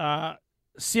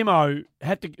 Simo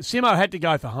had to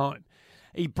go for home.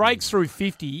 He breaks through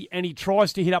 50 and he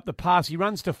tries to hit up the pass. He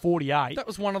runs to 48. That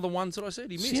was one of the ones that I said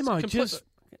he missed. Simo completely. just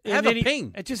Have a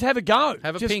ping. Just have a go.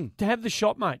 Have a just ping. To have the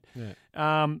shot, mate.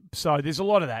 Yeah. So there's a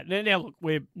lot of that. Now look,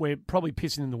 we're probably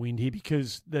pissing in the wind here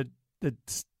because the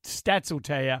stats will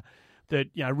tell you that,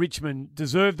 you know, Richmond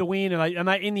deserved the win and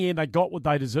they in the end they got what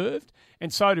they deserved,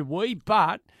 and so did we.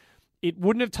 But it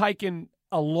wouldn't have taken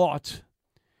a lot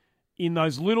in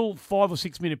those little 5 or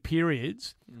 6 minute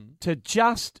periods to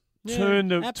just turn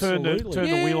the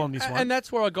wheel on this one. And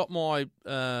that's where I got my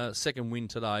second win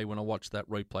today when I watched that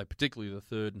replay, particularly the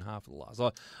third and half of the last.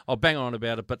 I'll bang on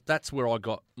about it, but that's where I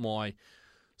got my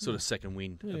sort of second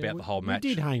win about the whole match.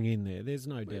 We did hang in there. There's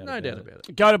no doubt No doubt it. about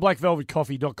it. Go to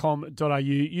blackvelvetcoffee.com.au,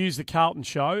 use the Carlton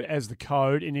Show as the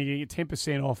code, and you get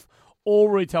 10% off all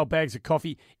retail bags of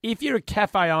coffee. If you're a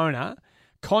cafe owner,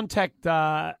 contact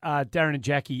Darren and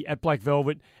Jackie at Black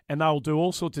Velvet, and they'll do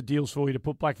all sorts of deals for you to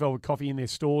put Black Velvet coffee in their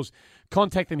stores.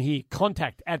 Contact them here,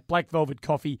 contact at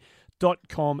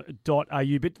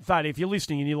blackvelvetcoffee.com.au. But if you're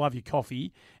listening and you love your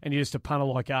coffee and you're just a punter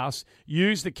like us,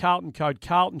 use the Carlton code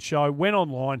Carlton Show. Went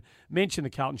online, mention the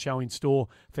Carlton Show in store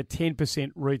for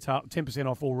 10%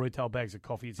 off all retail bags of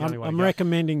coffee. It's the only way to I'm go.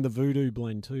 recommending the Voodoo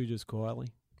blend too, just quietly.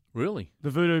 Really? The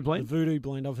Voodoo The blend? Voodoo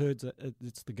blend, I've heard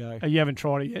it's the go. You haven't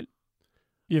tried it yet?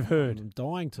 You've heard? I'm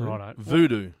dying to. Righto.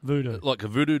 Voodoo. Voodoo. Like a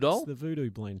voodoo doll? It's the Voodoo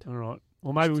blend. All right.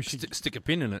 Well, maybe we should Stick a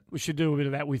pin in it. do a bit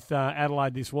of that with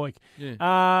Adelaide this week.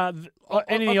 Yeah.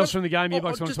 Anything else from the game you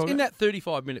bucks want to just talk in about? that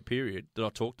 35-minute period that I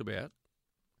talked about,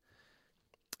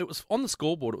 it was on the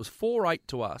scoreboard. It was 4-8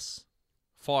 to us,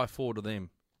 5-4 to them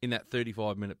in that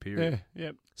 35-minute period.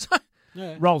 Yeah. So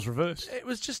Yeah. Roles reversed. it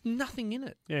was just nothing in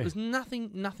it. Yeah. There was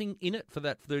nothing in it for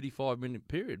that 35-minute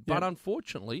period. But Yeah.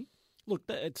 unfortunately, Look,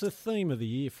 it's a theme of the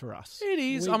year for us. it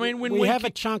is. We, I mean, when we have a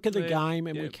kick- chunk of the Yeah, game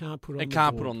and yeah. we can't put it on And the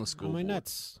can't board. put on the I scoreboard. mean,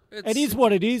 It's- it is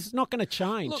what it is. Not going to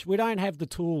change. Look- We don't have the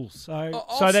tools. So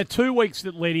So that 2 weeks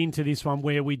that led into this one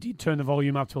where we did turn the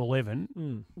volume up to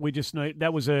 11, we just need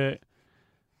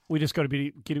we just got a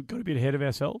bit ahead of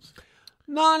ourselves.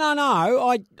 No.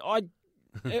 I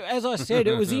as I said,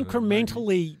 it was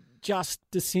incrementally just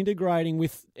disintegrating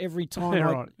with every time. Yeah,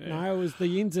 I- right, yeah. No, it was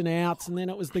the ins and outs, and then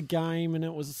it was the game, and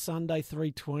it was Sunday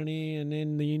 3:20, and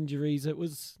then the injuries. It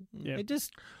was it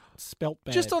just spelt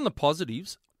bad. Just on the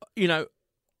positives, you know,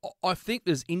 I think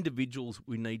there's individuals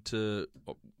we need to.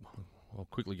 I'll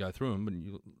quickly go through them,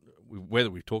 and whether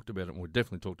we've talked about it, and we've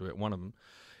definitely talked about one of them.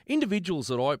 Individuals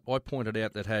that I pointed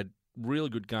out that had really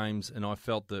good games, and I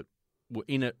felt that were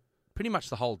in it pretty much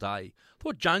the whole day. I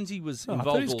thought Jonesy was I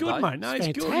involved thought he's all good, day. mate. No, he's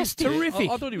good. He's Fantastic. terrific.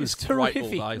 I thought he was He's great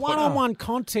terrific. all day. one-on-one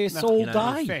contests all day.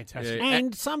 Fantastic. Yeah.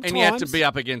 And sometimes And he had to be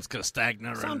up against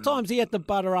Castagna. Sometimes he had to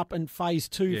butter up in phase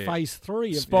 2, Yeah. phase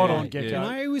 3. Of Spot the on, game. get-go. You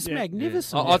know, it was Yeah.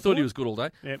 magnificent. I thought he was good all day.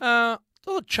 Yep. I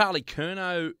thought Charlie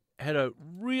Curnow had a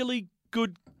really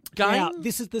good game. Now,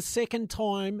 this is the second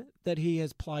time that he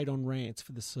has played on Rants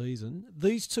for the season.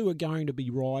 These two are going to be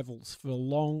rivals for a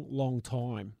long, long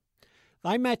time.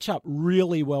 They match up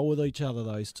really well with each other,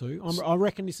 those two. I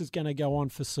reckon this is going to go on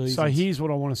for seasons. So here's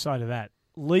what I want to say to that.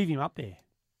 Leave him up there.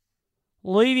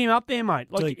 Leave him up there, mate.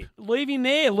 Deep. Leave him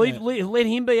there. Let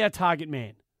him be our target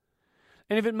man.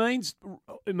 And if it means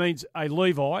a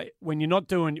Levi, when you're not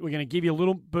doing, we're going to give you a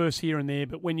little burst here and there,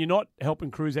 but when you're not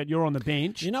helping Cruz out, you're on the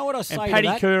bench. You know what I say to Paddy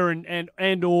that? Kerr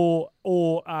and or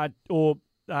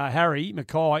Harry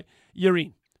Mackay, you're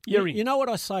in. You're in. You know what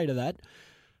I say to that?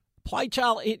 Play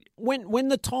Charlie when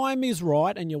the time is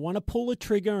right and you want to pull the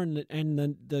trigger and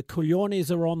the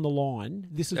cojones are on the line.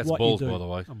 This is That's what balls, you do. by the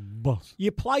way. Boss.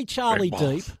 You play Charlie Red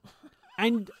deep, balls.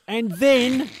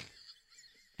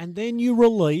 and then you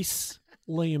release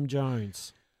Liam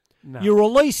Jones. No. You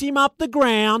release him up the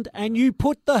ground and you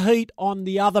put the heat on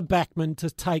the other backman to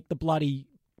take the bloody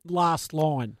last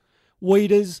line.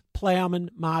 Weeders, Plowman,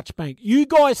 Marchbank. You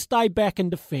guys stay back and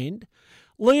defend.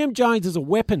 Liam Jones is a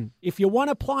weapon. If you want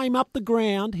to play him up the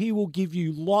ground, he will give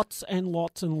you lots and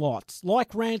lots and lots.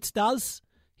 Like Rance does,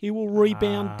 he will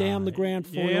rebound down the ground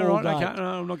for you all right. day. Okay. No,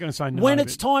 I'm not going to say no. When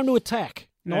it's time to attack.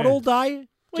 Not all day.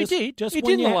 Well, he did. He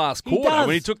when did in the last quarter does.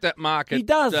 when he took that mark at, He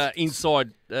does.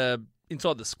 inside the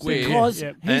square. Because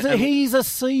Yeah. he's a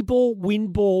see ball, win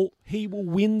ball. He will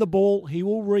win the ball. He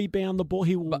will rebound the ball.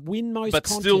 He will win most but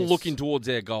contests. still looking towards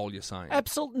our goal, you're saying?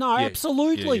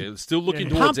 Absolutely. Yeah. Still looking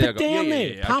Yeah. towards Pump our it goal. down Yeah,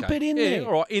 there. yeah, Pump okay. it in Yeah, there.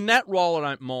 all right. In that role, I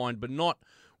don't mind, but not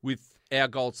with our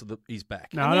goals to his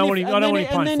back. No, I don't want him. I don't want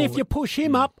him And then playing if you forward. push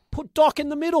him up, put Doc in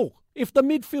the middle. If the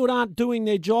midfield aren't doing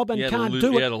their job and He had a can't little-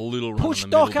 do he it, had a little run push in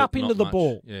the middle, Doc but up into not the much.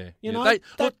 ball. Yeah, You yeah. know, They,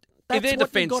 that's in their what you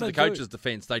defence, gotta the do. coach's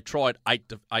defence, they tried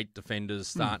eight defenders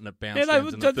starting at bounce Yeah,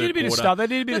 downs in the they third did a bit of quarter. stuff. They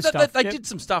did a bit of stuff. They Yep. did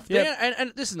some stuff Yep. there,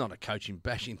 and this is not a coaching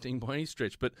bashing thing by any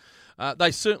stretch, but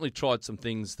they certainly tried some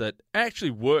things that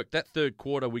actually worked. That third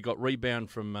quarter, we got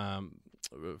rebound from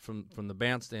the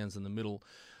bounce downs in the middle.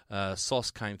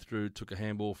 Sauce came through, took a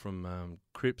handball from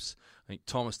Cripps. I think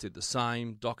Thomas did the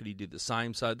same. Doherty did the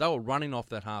same. So they were running off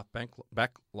that half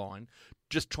back line,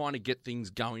 just trying to get things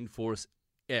going for us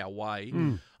our way.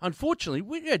 Unfortunately,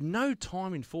 we had no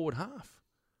time in forward half.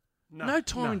 No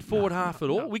time in forward half at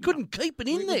all. We couldn't keep it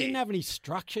in we there. didn't have any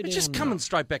structure It's down just there. coming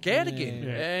straight back out again.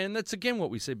 Yeah. And that's again what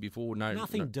we said before.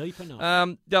 Nothing deep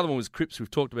enough. The other one was Cripps. We've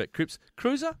talked about Cripps.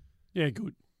 Cruiser? Yeah,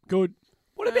 good.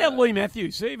 What about Lee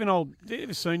Matthews? Even old, did you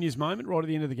ever seen his moment right at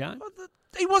the end of the game?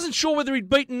 He wasn't sure whether he'd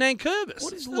beaten Nankervis.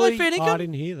 What is Are they Lee- fair I dinkum?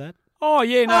 didn't hear that. Oh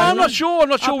yeah, no, I'm not sure. I'm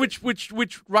not sure which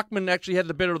ruckman actually had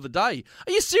the better of the day.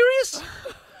 Are you serious?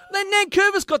 Then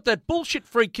Nankervis got that bullshit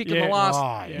free kick in Yeah. the last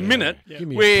Oh, yeah. minute Give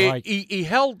me a where break. he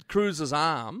held Cruz's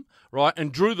arm, right,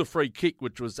 and drew the free kick,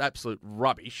 which was absolute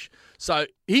rubbish. So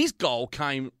his goal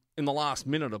came in the last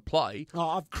minute of play.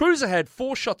 Cruiser had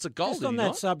 4 shots at goal. Just did on he that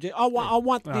not? subject, I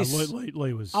want No, this.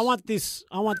 Lee was. I want this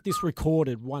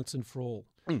recorded once and for all.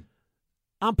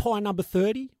 Umpire number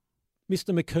 30,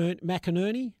 Mr.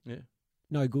 McInerney, Yeah.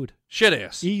 no good.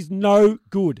 Shithouse. He's no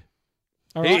good.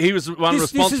 All right? He was the one This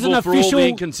is responsible an for all official- the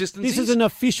inconsistencies. This is an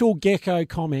official Gecko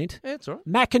comment. Yeah, that's all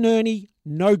right. McInerney,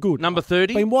 no good. Number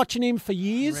 30. Been watching him for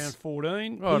years. Round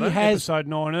 14. Righto. He has- episode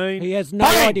 19. He has no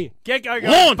Bang! idea. Gecko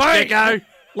Launch, bang! Gecko.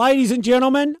 Ladies and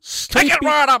gentlemen, Stick it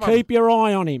right up 'em. keep your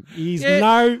eye on him. He's Yeah.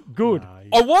 no good.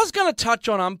 I was going to touch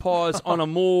on umpires on a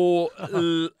more...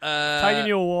 Taking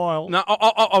you a while. No,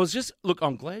 I was just... Look,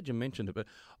 I'm glad you mentioned it, but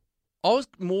I was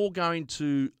more going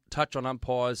to touch on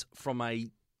umpires from a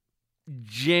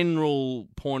general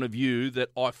point of view that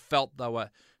I felt they were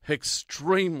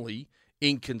extremely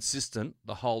inconsistent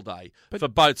the whole day for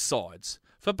both sides.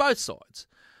 For both sides.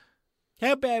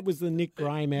 How bad was the Nick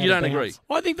Graham out You of don't bounds?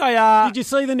 agree? I think they are. Did you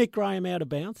see the Nick Graham out of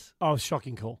bounds? Oh,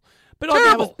 shocking call. But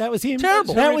Terrible. That was him.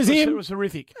 Terrible. That was It him. was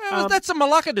horrific. That's a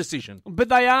Malacca decision. But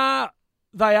they are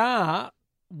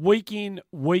week in,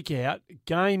 week out,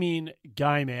 game in,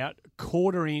 game out,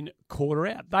 quarter in, quarter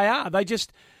out.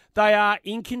 They are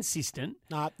inconsistent.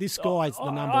 Nah, this guy's the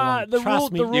number Uh, one. the Trust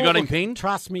rule- me. the rule- You got him pinned?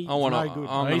 Trust me. I wanna- no good.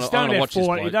 I'm He's gonna done about watch this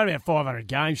 400. bloke. He's done about 500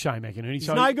 games, Shane McInerney. He's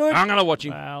So no good. I'm going to watch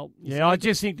him. Well, yeah, I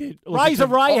just think that Razor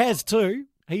Ray has too.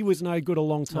 He was no good a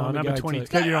long time number ago. 20. too.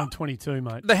 Get you on 22,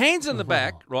 mate. The hands in the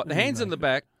back, right? The hands in the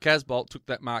back. Casbolt took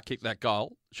that mark, kicked that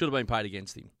goal. Should have been paid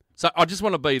against him. So I just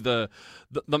want to be the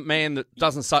man that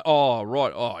doesn't say, "Oh,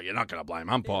 right, you're not going to blame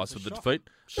umpires for the defeat."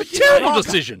 But terrible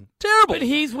decision, terrible. But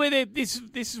here's where this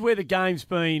is where the game's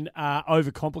been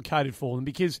overcomplicated for them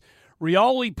because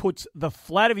Rioli puts the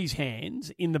flat of his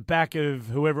hands in the back of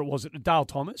whoever it was, Dale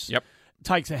Thomas. Yep.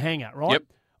 Takes a hanger, right? Yep.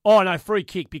 Oh no, free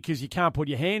kick because you can't put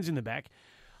your hands in the back.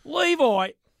 Levi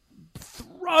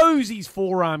throws his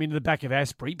forearm into the back of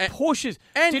Asprey, pushes.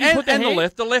 And Did he put the the hand?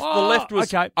 left. The left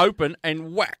was okay. open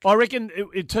and whack. I reckon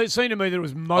it seemed to me that it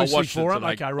was mostly watched it forearm.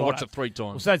 today. Okay, right. I watched it 3 times.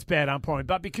 Well, so that's bad umpiring.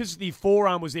 But because the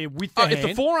forearm was there with the hand. If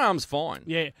the forearm's fine.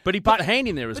 Yeah. But he put the hand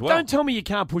in there as but well. Don't tell me you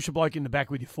can't push a bloke in the back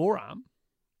with your forearm.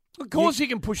 Of course you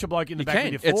can push a bloke in the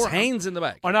back with your forearm. It's hands in the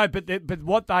back. I know, but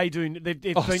what they do...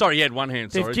 Sorry, he had one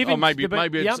hand, sorry.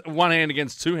 Maybe it's one hand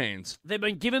against 2 hands. They've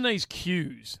been given these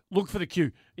cues. Look for the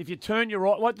cue. If you turn your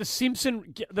right... Like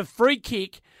the free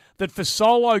kick that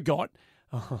Fasolo got...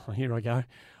 Oh, here I go.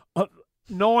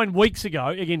 9 weeks ago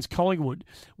against Collingwood,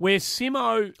 where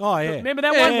Simo... Oh, yeah. Remember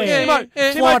that one? Where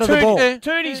Simo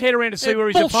turned his head around to see where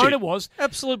his opponent was.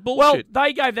 Absolute bullshit. Well,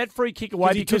 they gave that free kick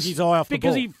away he took his eye off the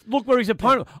ball. because he looked where his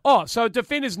opponent... Oh, so a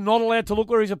defender's not allowed to look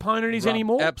where his opponent is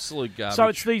anymore? Absolute garbage. So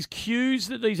it's these cues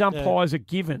that these umpires are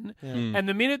given, and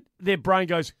the minute their brain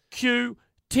goes, cue,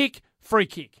 tick, free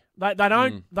kick. They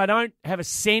don't have a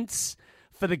sense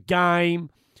for the game.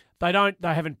 They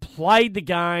haven't played the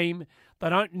game. They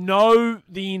don't know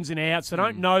the ins and outs. They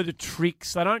don't know the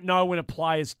tricks. They don't know when a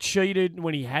player's cheated and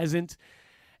when he hasn't.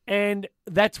 And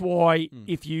that's why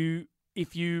if you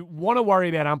want to worry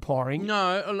about umpiring,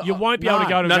 you won't be able to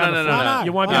go to No.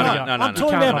 You won't be able to go. I'm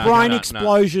talking about brain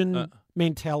explosion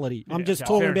mentality. I'm just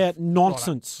talking about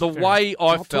nonsense. The way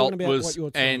I felt was,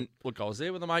 and look, I was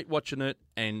there with a mate watching it,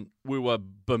 and we were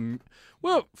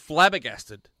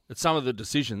flabbergasted at some of the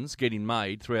decisions getting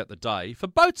made throughout the day for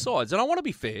both sides. And I want to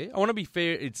be fair. I want to be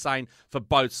fair in saying for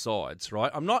both sides, right?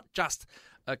 I'm not just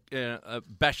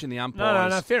bashing the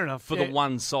umpires fair enough. for the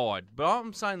one side, but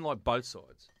I'm saying like both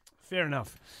sides. Fair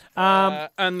enough.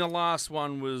 And the last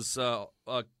one was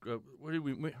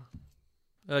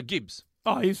Gibbs.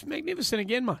 Oh, he's magnificent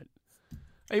again, mate.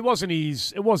 It wasn't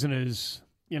as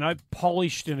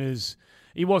polished and as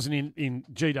he wasn't in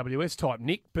GWS type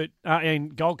Nick, but in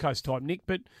Gold Coast type Nick.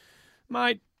 But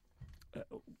mate,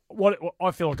 what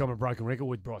I feel like I'm a broken record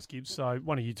with Bryce Gibbs. So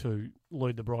one of you two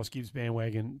lead the Bryce Gibbs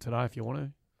bandwagon today if you want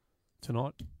to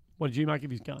tonight. What did you make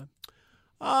of his game?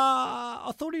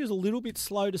 I thought he was a little bit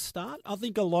slow to start. I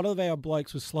think a lot of our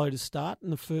blokes were slow to start in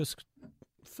the first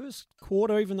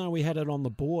quarter, even though we had it on the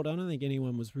board. I don't think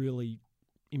anyone was really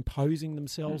imposing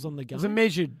themselves on the game. It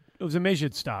was a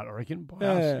measured start, I reckon. By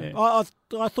us. Yeah.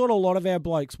 I thought a lot of our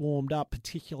blokes warmed up,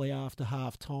 particularly after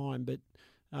half time. But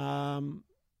I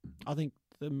think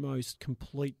the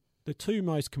two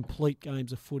most complete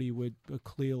games of footy were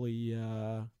clearly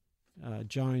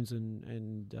Jones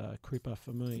and Cripper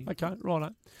for me. Okay,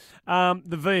 righto.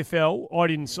 The VFL,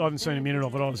 I haven't seen a minute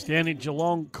of it. I was down in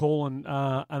Geelong calling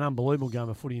an unbelievable game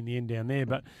of footy in the end down there.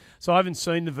 But so I haven't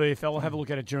seen the VFL. I'll have a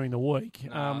look at it during the week.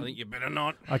 I think you better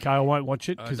not. Okay, I won't watch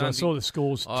it because I saw the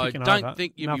scores ticking over. I don't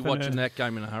think you'll be watching that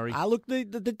game in a hurry. Look,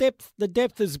 the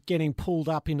depth is getting pulled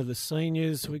up into the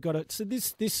seniors. We got it. So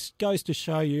this goes to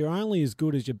show you're only as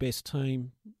good as your best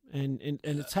team, and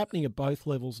it's happening at both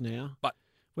levels now. But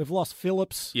we've lost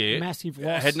Phillips, massive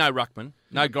loss. Had no ruckman,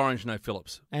 no Gorringe, no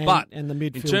Phillips. And the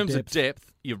midfield in terms of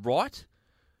depth, you're right.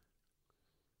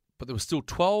 But there were still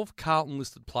 12 Carlton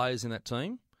listed players in that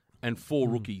team and 4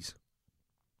 rookies.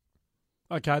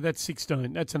 Okay, that's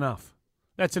 16. That's enough.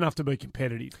 That's enough to be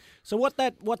competitive. So what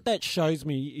that shows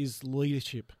me is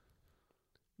leadership.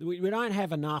 We don't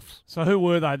have enough. So who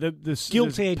were they? The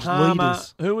gilt-edged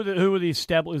leaders. Who were the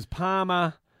established?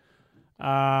 Palmer,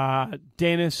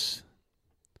 Dennis.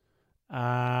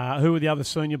 Who were the other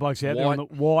senior blokes out there?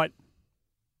 White.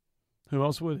 Who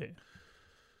else were there?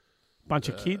 Bunch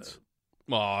of kids.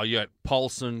 You had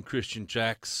Paulson, Christian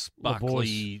Jacks,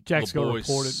 Buckley, Jacks got LeBoyce,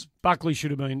 reported. Buckley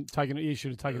should have been taken. He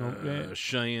should have taken on.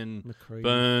 Sheehan, McCready.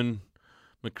 Byrne,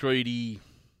 McCready.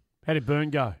 How did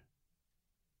Byrne go?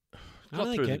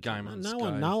 Got through the game. No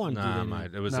one did. Nah,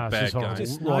 mate, it was a bad game.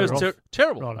 It was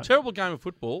terrible game of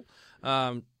football.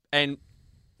 And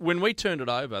when we turned it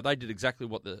over, they did exactly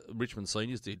what the Richmond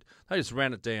seniors did. They just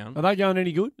ran it down. Are they going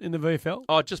any good in the VFL?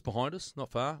 Oh, just behind us,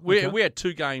 not far. We had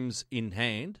 2 games in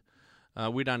hand.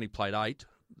 We'd only played 8.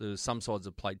 There's some sides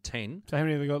have played 10. So how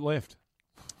many have they got left?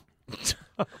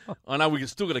 I know we've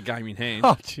still got a game in hand.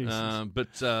 Oh, Jesus.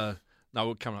 But no,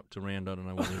 we're coming up to round. I don't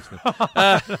know what it is.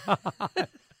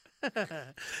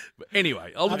 But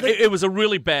anyway, it was a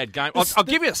really bad game. I'll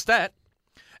give you a stat.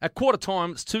 At quarter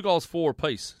time, it's 2 goals, 4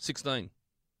 apiece, 16.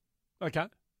 Okay.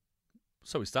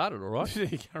 So we started all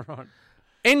right. Right.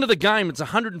 End of the game, it's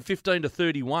 115 to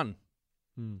 31.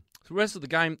 The rest of the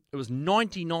game, it was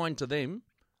 99 to them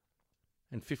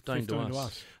and 15 to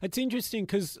us. It's interesting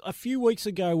because a few weeks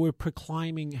ago we were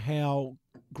proclaiming how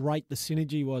great the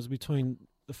synergy was between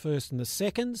the first and the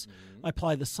seconds. They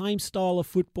play the same style of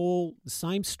football, the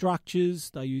same structures.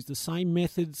 They use the same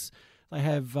methods. They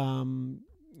have,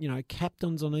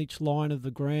 captains on each line of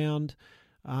the ground.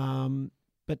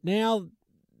 But now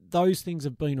those things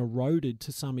have been eroded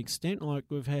to some extent. Like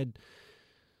we've had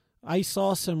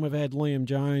ASOS and we've had Liam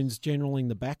Jones generaling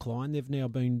the back line. They've now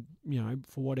been,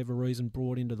 for whatever reason,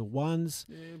 brought into the ones.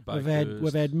 Yeah, we've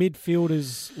had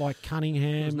midfielders like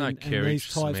Cunningham and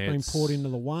these types being brought into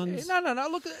the ones. Yeah,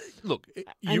 no. Look.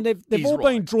 And they've all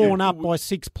been drawn up by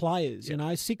six players.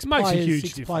 Six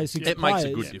players. It makes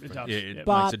a good difference. It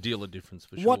makes a deal of difference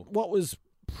for sure. What was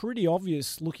pretty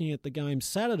obvious looking at the game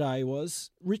Saturday was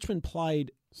Richmond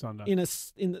played Sunday in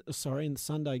the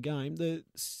Sunday game.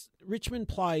 Richmond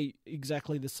play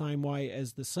exactly the same way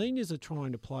as the seniors are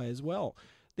trying to play as well.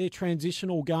 Their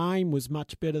transitional game was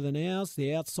much better than ours,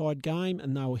 the outside game,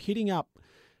 and they were hitting up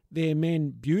their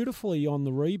men beautifully on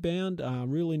the rebound.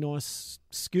 Really nice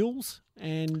skills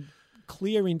and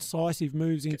clear, incisive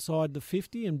moves inside the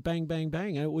 50, and bang, bang,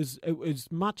 bang. And it was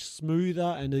much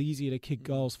smoother and easier to kick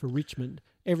goals for Richmond.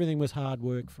 Everything was hard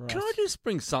work for us. Can I just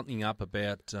bring something up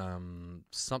about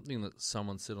something that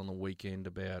someone said on the weekend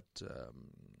about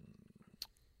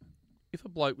if a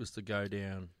bloke was to go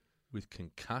down with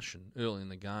concussion early in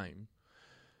the game,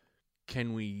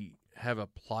 can we have a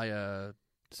player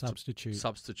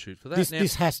substitute for that?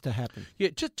 This has to happen. Yeah,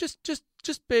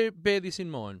 just bear this in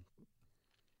mind.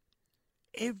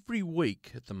 Every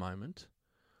week at the moment,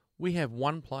 we have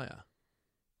one player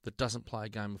that doesn't play a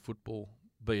game of football,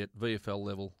 be it VFL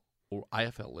level or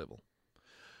AFL level.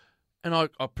 And I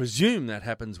presume that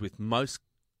happens with most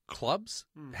clubs.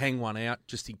 Hang one out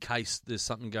just in case there's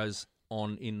something goes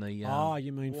on in the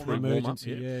you mean for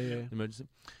emergency? Yeah. Emergency.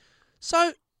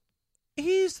 So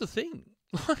here's the thing: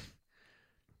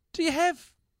 do you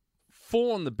have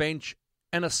 4 on the bench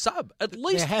and a sub? At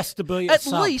least there has to be a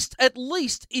sub. At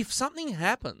least if something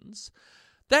happens,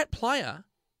 that player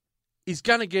is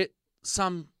going to get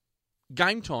some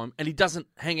game time, and he doesn't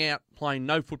hang out playing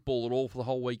no football at all for the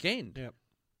whole weekend. Yep.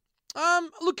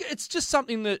 Look, it's just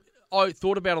something that I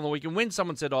thought about on the weekend when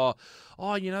someone said,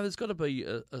 there's got to be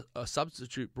a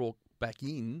substitute brought back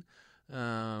in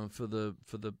for the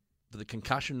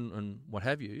concussion and what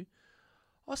have you.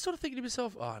 I was sort of thinking to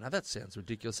myself, that sounds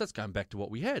ridiculous. That's going back to what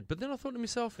we had. But then I thought to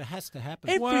myself, it has to happen.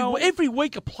 Every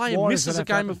week a player misses a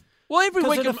game of. Well, every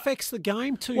week it affects the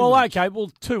game too. Well, much. okay.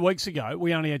 Well, 2 weeks ago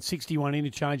we only had 61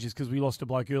 interchanges because we lost a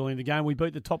bloke early in the game. We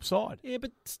beat the top side. Yeah,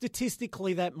 but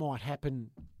statistically that might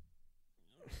happen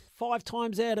 5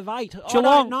 times out of 8.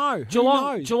 Geelong, I don't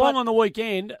know. Geelong on the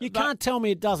weekend. You can't tell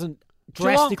me it doesn't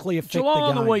drastically affect the game. Geelong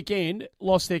on the weekend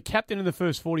lost their captain in the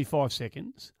first 45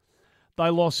 seconds. They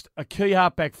lost a key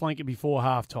halfback flanker before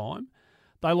half-time.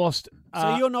 They lost...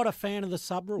 so you're not a fan of the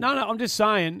sub rule? No, I'm just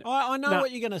saying... I know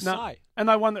what you're going to say. And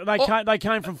they won. They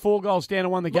came from 4 goals down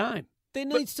and won the game. There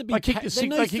needs to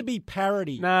be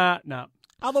parity. No.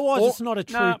 Otherwise, it's not a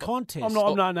true contest. I'm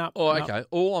not. Okay.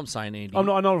 All I'm saying, Andy... I'm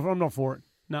not for it.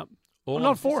 No. I'm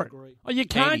not for it. Oh, you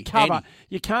can't cover...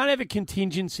 You can't have a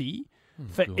contingency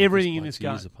for everything in this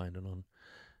game.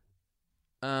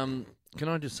 Can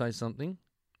I just say something?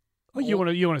 Oh, you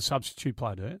want a substitute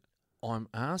player, do you? I'm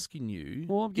asking you,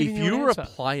 if you were a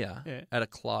player at a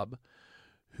club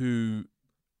who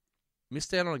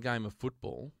missed out on a game of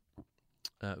football,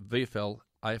 VFL,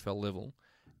 AFL level,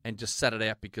 and just sat it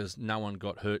out because no one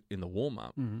got hurt in the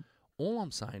warm-up, all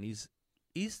I'm saying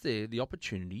is there the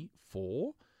opportunity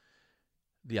for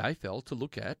the AFL to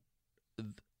look at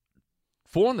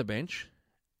 4 on the bench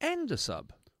and a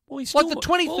sub? Well, he's still, like the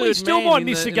 23rd he still man might in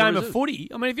miss the, a game in the of footy.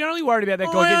 I mean, if you're only worried about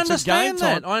that guy getting some game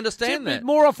time. I understand that.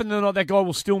 More often than not, that guy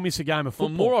will still miss a game of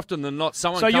football. Well, more often than not,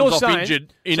 someone comes off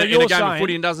injured in a game of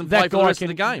footy and doesn't play for the rest of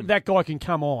the game. That guy can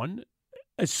come on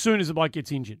as soon as the bloke gets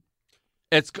injured.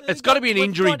 It's got to be an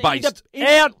injury-based.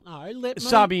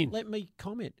 Sub in. Let me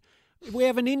comment. We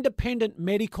have an independent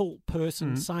medical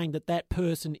person saying that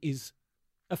person is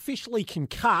officially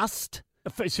concussed.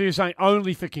 So you're saying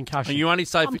only for concussion? And you only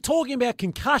say I'm talking about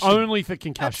concussion. Only for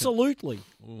concussion. Absolutely.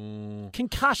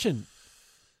 Concussion.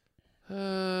 I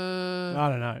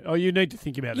don't know. Oh, you need to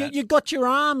think about that. You got your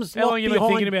arms How long have you behind...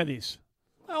 been thinking about this?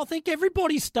 I think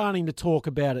everybody's starting to talk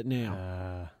about it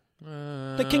now.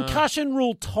 The concussion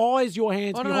rule ties your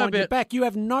hands behind your back. You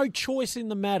have no choice in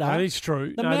the matter. That is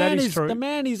true. That is true. The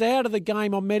man is out of the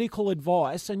game on medical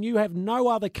advice, and you have no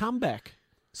other comeback.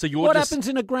 So what happens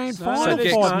in a grand final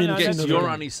 5 minutes into the You're game?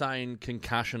 only saying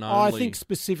concussion only. I think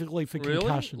specifically for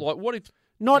concussion. Like what if...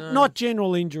 Not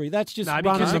general injury. That's just run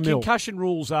because of the the mill. concussion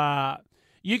rules are...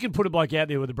 You can put a bloke out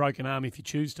there with a broken arm if you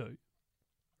choose to.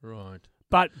 Right.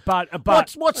 But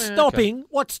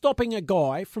what's stopping a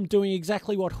guy from doing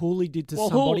exactly what Hooley did to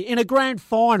somebody in a grand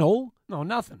final? No,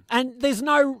 nothing. And there's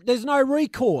no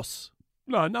recourse.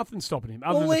 No, nothing's stopping him.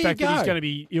 Other than the fact that he's going to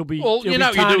be, he'll be. Well, he'll you be know,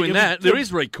 you're targeted- doing that. There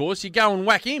is recourse. You go and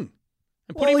whack him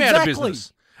and put him out of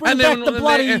business. Bring back the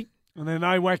bloody. And then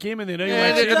they whack him, and then he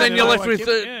and whacks him, then you're left they with whack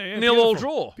a him. nil-all Beautiful.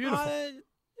 draw. Beautiful.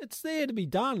 It's there to be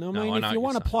done. I mean, I know if what you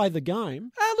want to you're play the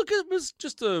game. Look, it was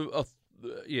just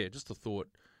just a thought.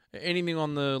 Anything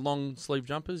on the long sleeve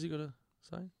jumpers you got to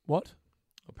say? What?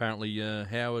 Apparently,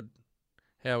 Howard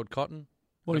Cotton.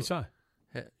 What did he say?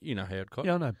 You know Howard Cotton.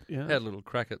 Yeah, I know. Yeah. Had a little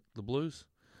crack at the Blues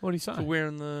What did he say? for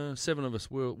wearing the 7 of us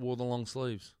wore the long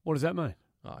sleeves. What does that mean?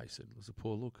 Oh, he said it was a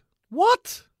poor look.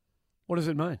 What? What does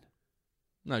it mean?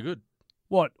 No good.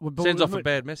 What? Sends off a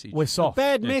bad message. We're soft.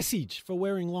 Bad message for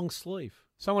wearing long sleeve.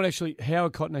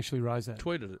 Howard Cotton actually raised that.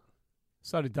 Tweeted it.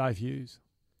 So did Dave Hughes.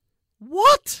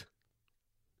 What?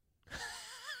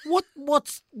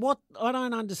 What? I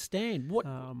don't understand. What?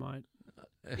 Oh,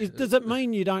 mate. Does it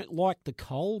mean you don't like the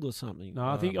cold or something? No,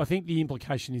 I think the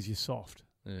implication is you're soft.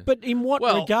 Yeah. But in what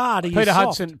regard are you Peter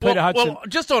soft? Hudson. Well,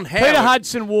 just on Howard. Peter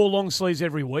Hudson wore long sleeves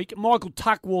every week. Michael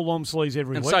Tuck wore long sleeves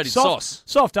every And week. so did soft, Sauce.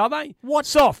 Soft, are they? What?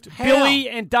 Soft. How? Billy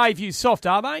and Dave Hughes, soft,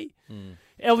 are they?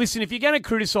 Now, listen, if you're going to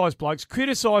criticise blokes,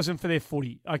 criticise them for their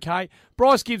footy, okay?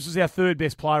 Bryce Gibbs was our third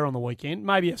best player on the weekend,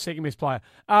 maybe our second best player.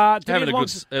 Having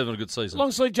a good season. Long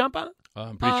sleeve jumper?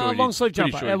 I'm pretty sure he long did. sleeve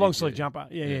Pretty jumper. sure he Our long did, sleeve yeah. jumper.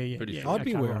 Yeah. Pretty sure. I'd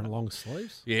be Okay, wearing right. long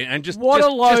sleeves. Yeah, and just What just,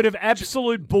 a load just, of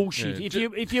absolute bullshit! Yeah,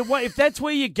 If that's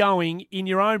where you're going in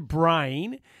your own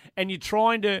brain, and you're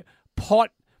trying to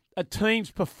pot a team's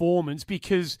performance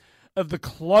because of the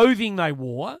clothing they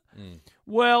wore,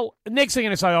 well, next thing they're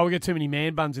going to say, "Oh, we got too many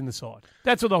man buns in the side."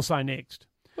 That's what they'll say next.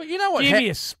 Well, you know what? Give me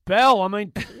a spell. I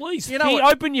mean, please, You know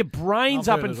what- open your brains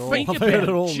I've up heard and it all. think I've about heard it.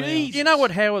 it all now. Jeez. You know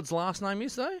what Howard's last name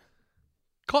is though?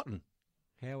 Cotton.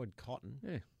 Howard Cotton.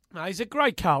 Yeah. No, he's a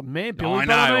great Carlton man, Billy. I know.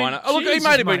 but I mean, Look, Jesus,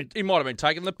 he might have been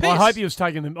taking the piss. I hope he was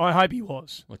taking them. I hope he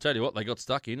was. I tell you what, they got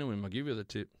stuck in him, and I'll give you the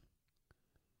tip.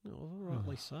 Oh,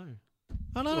 rightly so.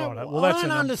 I don't, Righto. Well, that's I don't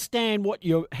enough. understand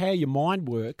how your mind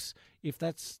works if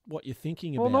that's what you're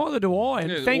thinking Well, about. neither do I.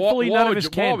 And Yeah, thankfully, why none of would us you,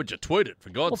 can. Why would you tweet it, for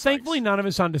God's Well, sake? thankfully, none of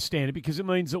us understand it because it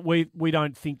means that we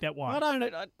don't think that way. I don't.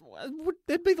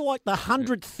 That'd be like the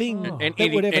 100th thing Oh. And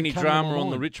that would ever any come drama to my on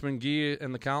the mind. Richmond gear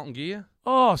and the Carlton gear?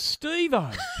 Oh,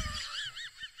 Steve-O.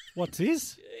 What's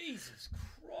this? Jesus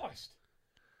Christ.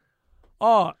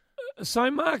 Oh, so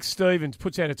Mark Stevens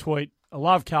puts out a tweet. I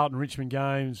love Carlton Richmond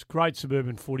games, great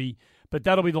suburban footy, but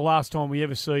that'll be the last time we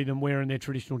ever see them wearing their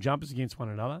traditional jumpers against one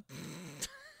another.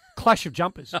 Clash of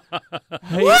jumpers.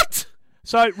 What?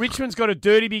 So Richmond's got a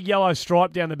dirty big yellow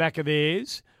stripe down the back of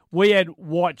theirs. We had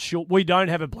white short. We don't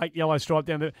have a black yellow stripe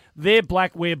down there. They're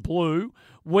black, we're blue.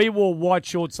 We wore white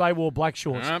shorts, they wore black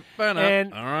shorts.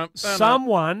 And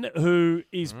someone who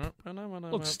is...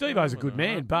 Look, Steve-O's a good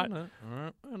man, but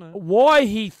why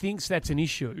he thinks that's an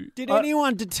issue... Did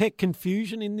anyone detect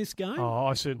confusion in this game? Oh,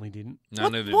 I certainly didn't. No,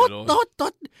 neither did I.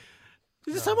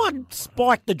 Did someone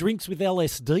spike the drinks with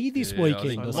LSD this Yeah, I weekend?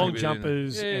 think or that's long a bit in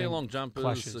jumpers there. Yeah, and long jumpers,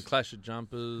 clashes. a clash of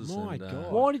jumpers. My and,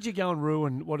 God. Why did you go and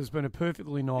ruin what has been a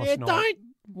perfectly nice Yeah, night? don't.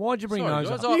 Why'd you bring Sorry, those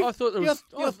guys, up? I thought it was.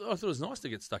 you're- I thought it was nice to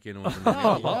get stuck in on.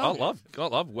 I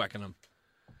love whacking them.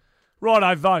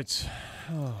 Righto, votes.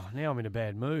 Oh, now I'm in a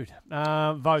bad mood.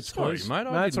 Votes, Sorry, please. mate.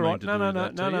 No, I it's didn't all mean right. to No, do no,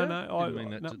 that to you. no. Didn't mean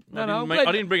that to- No, I no. didn't mean-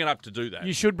 I didn't bring it up to do that.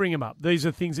 You should bring them up. These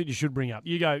are things that you should bring up.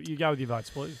 You go with your votes,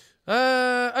 please.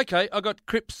 Okay, I got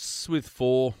Cripps with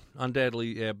 4.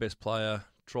 Undoubtedly our best player.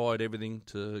 Tried everything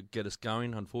to get us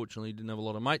going. Unfortunately, didn't have a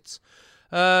lot of mates.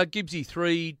 Gibbsy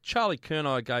 3. Charlie Kerno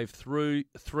I gave 3.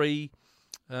 Is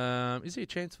there a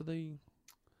chance for the...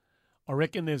 I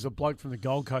reckon there's a bloke from the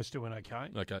Gold Coast who went okay.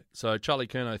 Okay, so Charlie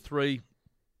Kerno 3.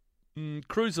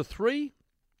 Cruiser 3.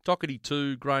 Doherty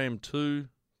 2. Graham 2.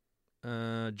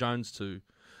 Jones 2.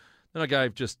 Then I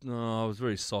gave I was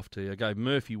very soft here. I gave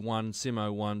Murphy 1,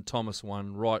 Simo 1, Thomas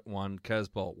 1, Wright 1,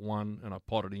 Casbolt 1, and I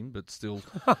potted him, but still.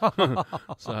 So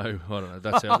I don't know.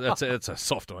 That's how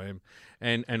soft I am.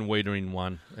 And Weeder in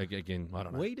 1 again. I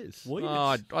don't know. Weeders.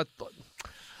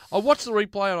 I watched the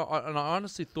replay and I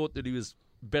honestly thought that he was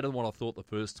better than what I thought the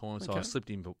first time. So I slipped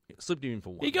him in for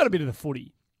 1. He got a bit of the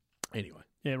footy. Anyway.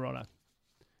 Yeah, righto.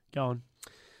 Go on.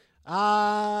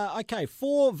 Okay,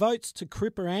 4 votes to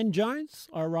Cripper and Jones.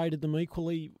 I rated them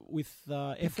equally with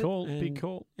effort. Big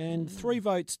call. And 3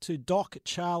 votes to Doc,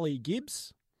 Charlie,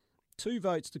 Gibbs. 2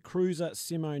 votes to Cruiser,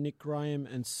 Simo, Nick Graham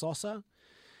and Sosa.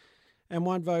 And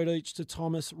 1 vote each to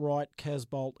Thomas, Wright,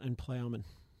 Casbolt and Plowman.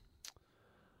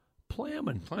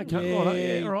 Plowman. Plowman. Okay, Yeah. righto.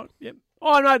 Yeah, all right. Yep.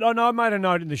 I know. I made a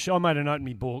note in the show. I made a note in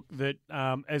my book that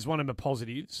as one of my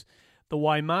positives, the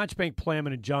way Marchbank,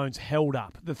 Plowman, and Jones held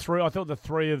up. I thought the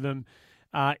three of them,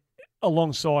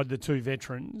 alongside the two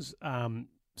veterans,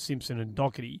 Simpson and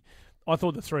Doherty, I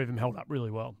thought the three of them held up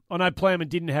really well. I know Plowman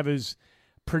didn't have as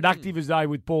productive as they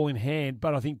with ball in hand,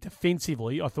 but I think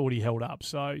defensively, I thought he held up.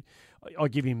 So I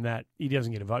give him that. He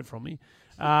doesn't get a vote from me.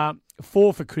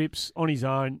 4 for Cripps on his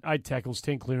own, 8 tackles,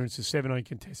 10 clearances, 17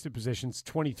 contested possessions,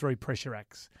 23 pressure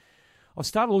acts. I've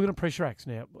started looking at pressure acts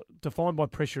now. Defined by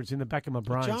pressure, it's in the back of my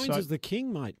brain. Jones is the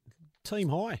king, mate. Team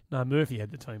high. No, Murphy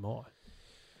had the team high.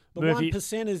 The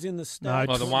 1% is in the stats.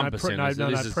 No, the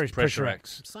 1% pressure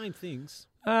acts. Same things.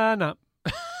 No.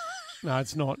 No,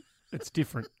 it's not. It's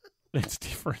different. It's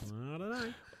different. I don't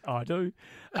know. I do.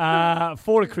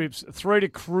 4 to Cripps, 3 to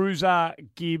Cruiser,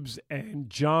 Gibbs and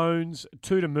Jones,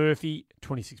 2 to Murphy,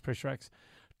 26 pressure acts.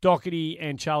 Doherty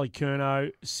and Charlie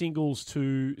Curnow, singles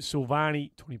to Silvani,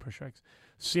 20 pressure acts.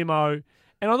 Simo.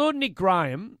 And I thought Nick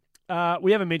Graham,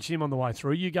 we haven't mentioned him on the way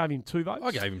through. You gave him 2 votes.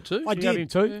 I gave him 2. I did. Gave him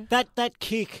 2? Yeah. That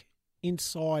kick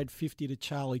inside 50 to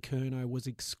Charlie Curnow was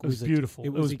exquisite. It was beautiful. It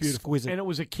was beautiful. exquisite. And it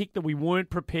was a kick that we weren't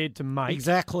prepared to make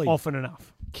exactly often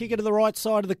enough. Kick it to the right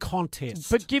side of the contest.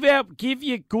 But give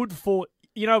you good for,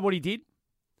 you know what he did?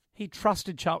 He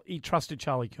trusted Charlie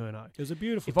Curnow. It was a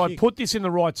beautiful If kick. I put this in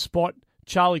the right spot,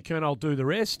 Charlie Curnow will do the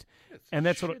rest. And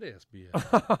that's what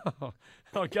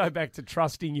I'll go back to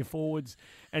trusting your forwards,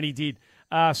 and he did.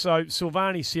 So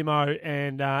Silvani, Simo,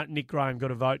 and Nick Graham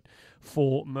got a vote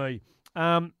for me.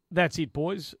 That's it,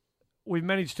 boys. We've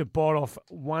managed to bite off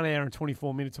 1 hour and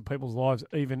 24 minutes of people's lives,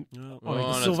 even on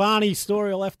the Silvani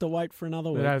story will have to wait for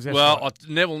another week.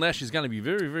 Neville Nash is going to be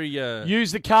very, very...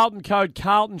 Use the Carlton code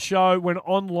Carlton Show when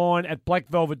online at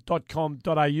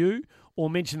blackvelvet.com.au, or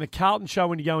mention the Carlton Show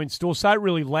when you go in store. Say it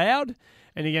really loud,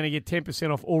 and you're going to get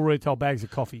 10% off all retail bags of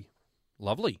coffee.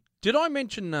 Lovely. Did I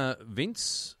mention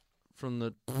Vince from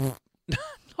the...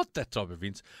 Not that type of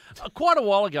Vince. Quite a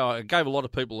while ago, I gave a lot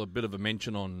of people a bit of a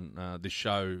mention on this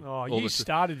show. Oh, you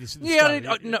started this at the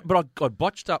start. No, but I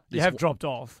botched up this... You have dropped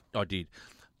off. I did.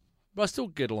 But I still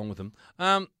get along with him.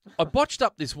 I botched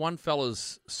up this one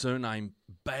fella's surname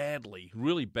badly,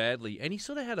 really badly, and he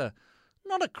sort of had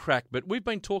not a crack, but we've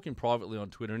been talking privately on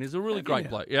Twitter, and he's a really great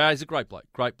bloke. Yeah, he's a great bloke.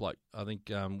 Great bloke. I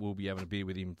think we'll be having a beer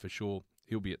with him for sure.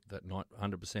 He'll be at that night,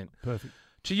 100%. Perfect.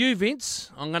 To you, Vince,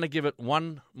 I'm going to give it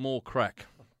one more crack.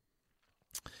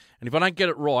 And if I don't get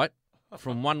it right,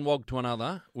 from one wog to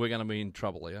another, we're going to be in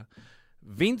trouble here.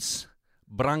 Vince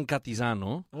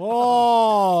Brancatizano.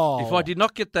 Oh! If I did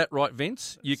not get that right,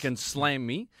 Vince, you can slam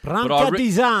me.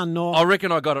 Brancatizano. I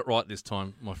reckon I got it right this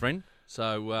time, my friend.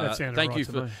 So thank right you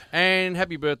for... And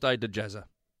happy birthday to Jazza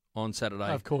on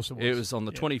Saturday. Of course it was. It was on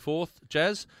the 24th,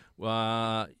 Jazz.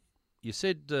 You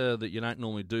said that you don't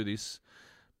normally do this,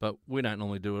 but we don't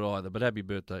normally do it either. But happy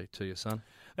birthday to you, son.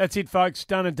 That's it, folks.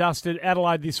 Done and dusted.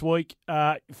 Adelaide this week.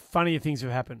 Funnier things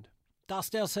have happened.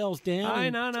 Dust ourselves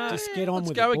down. No. Just get on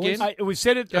with go it, boys. again. We've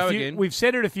said it. We've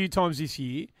said it a few times this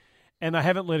year, and they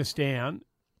haven't let us down.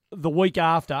 The week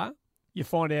after, you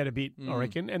find out a bit, I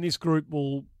reckon. And this group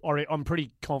I'm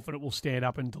pretty confident will stand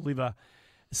up and deliver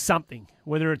something.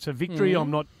 Whether it's a victory, I'm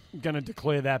not going to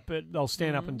declare that, but they'll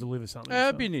stand up and deliver something.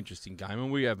 It'll be an interesting game, and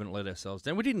we haven't let ourselves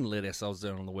down. We didn't let ourselves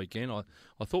down on the weekend. I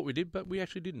thought we did, but we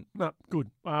actually didn't. No,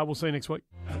 good. We'll see you next week.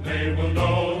 And they will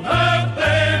know that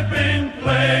they've been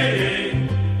playing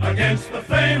against the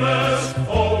famous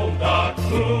old dark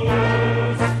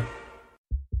blues.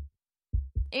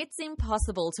 It's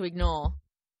impossible to ignore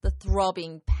the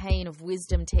throbbing pain of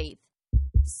wisdom teeth.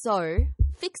 So,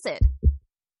 fix it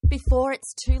before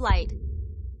it's too late.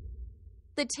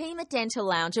 The team at Dental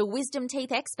Lounge are wisdom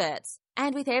teeth experts,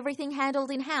 and with everything handled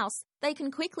in-house, they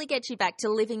can quickly get you back to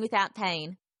living without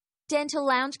pain. Dental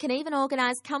Lounge can even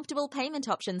organise comfortable payment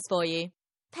options for you.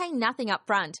 Pay nothing up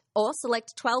front or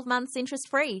select 12 months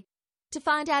interest-free. To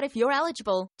find out if you're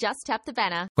eligible, just tap the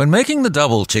banner. When making the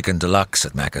double chicken deluxe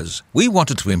at Macca's, we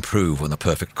wanted to improve on the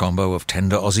perfect combo of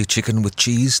tender Aussie chicken with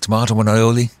cheese, tomato and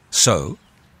aioli. So,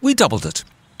 we doubled it.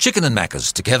 Chicken and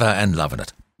Macca's, together and loving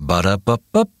it.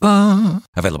 Ba-da-ba-ba-ba.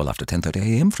 Available after 10:30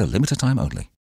 a.m. for a limited time only.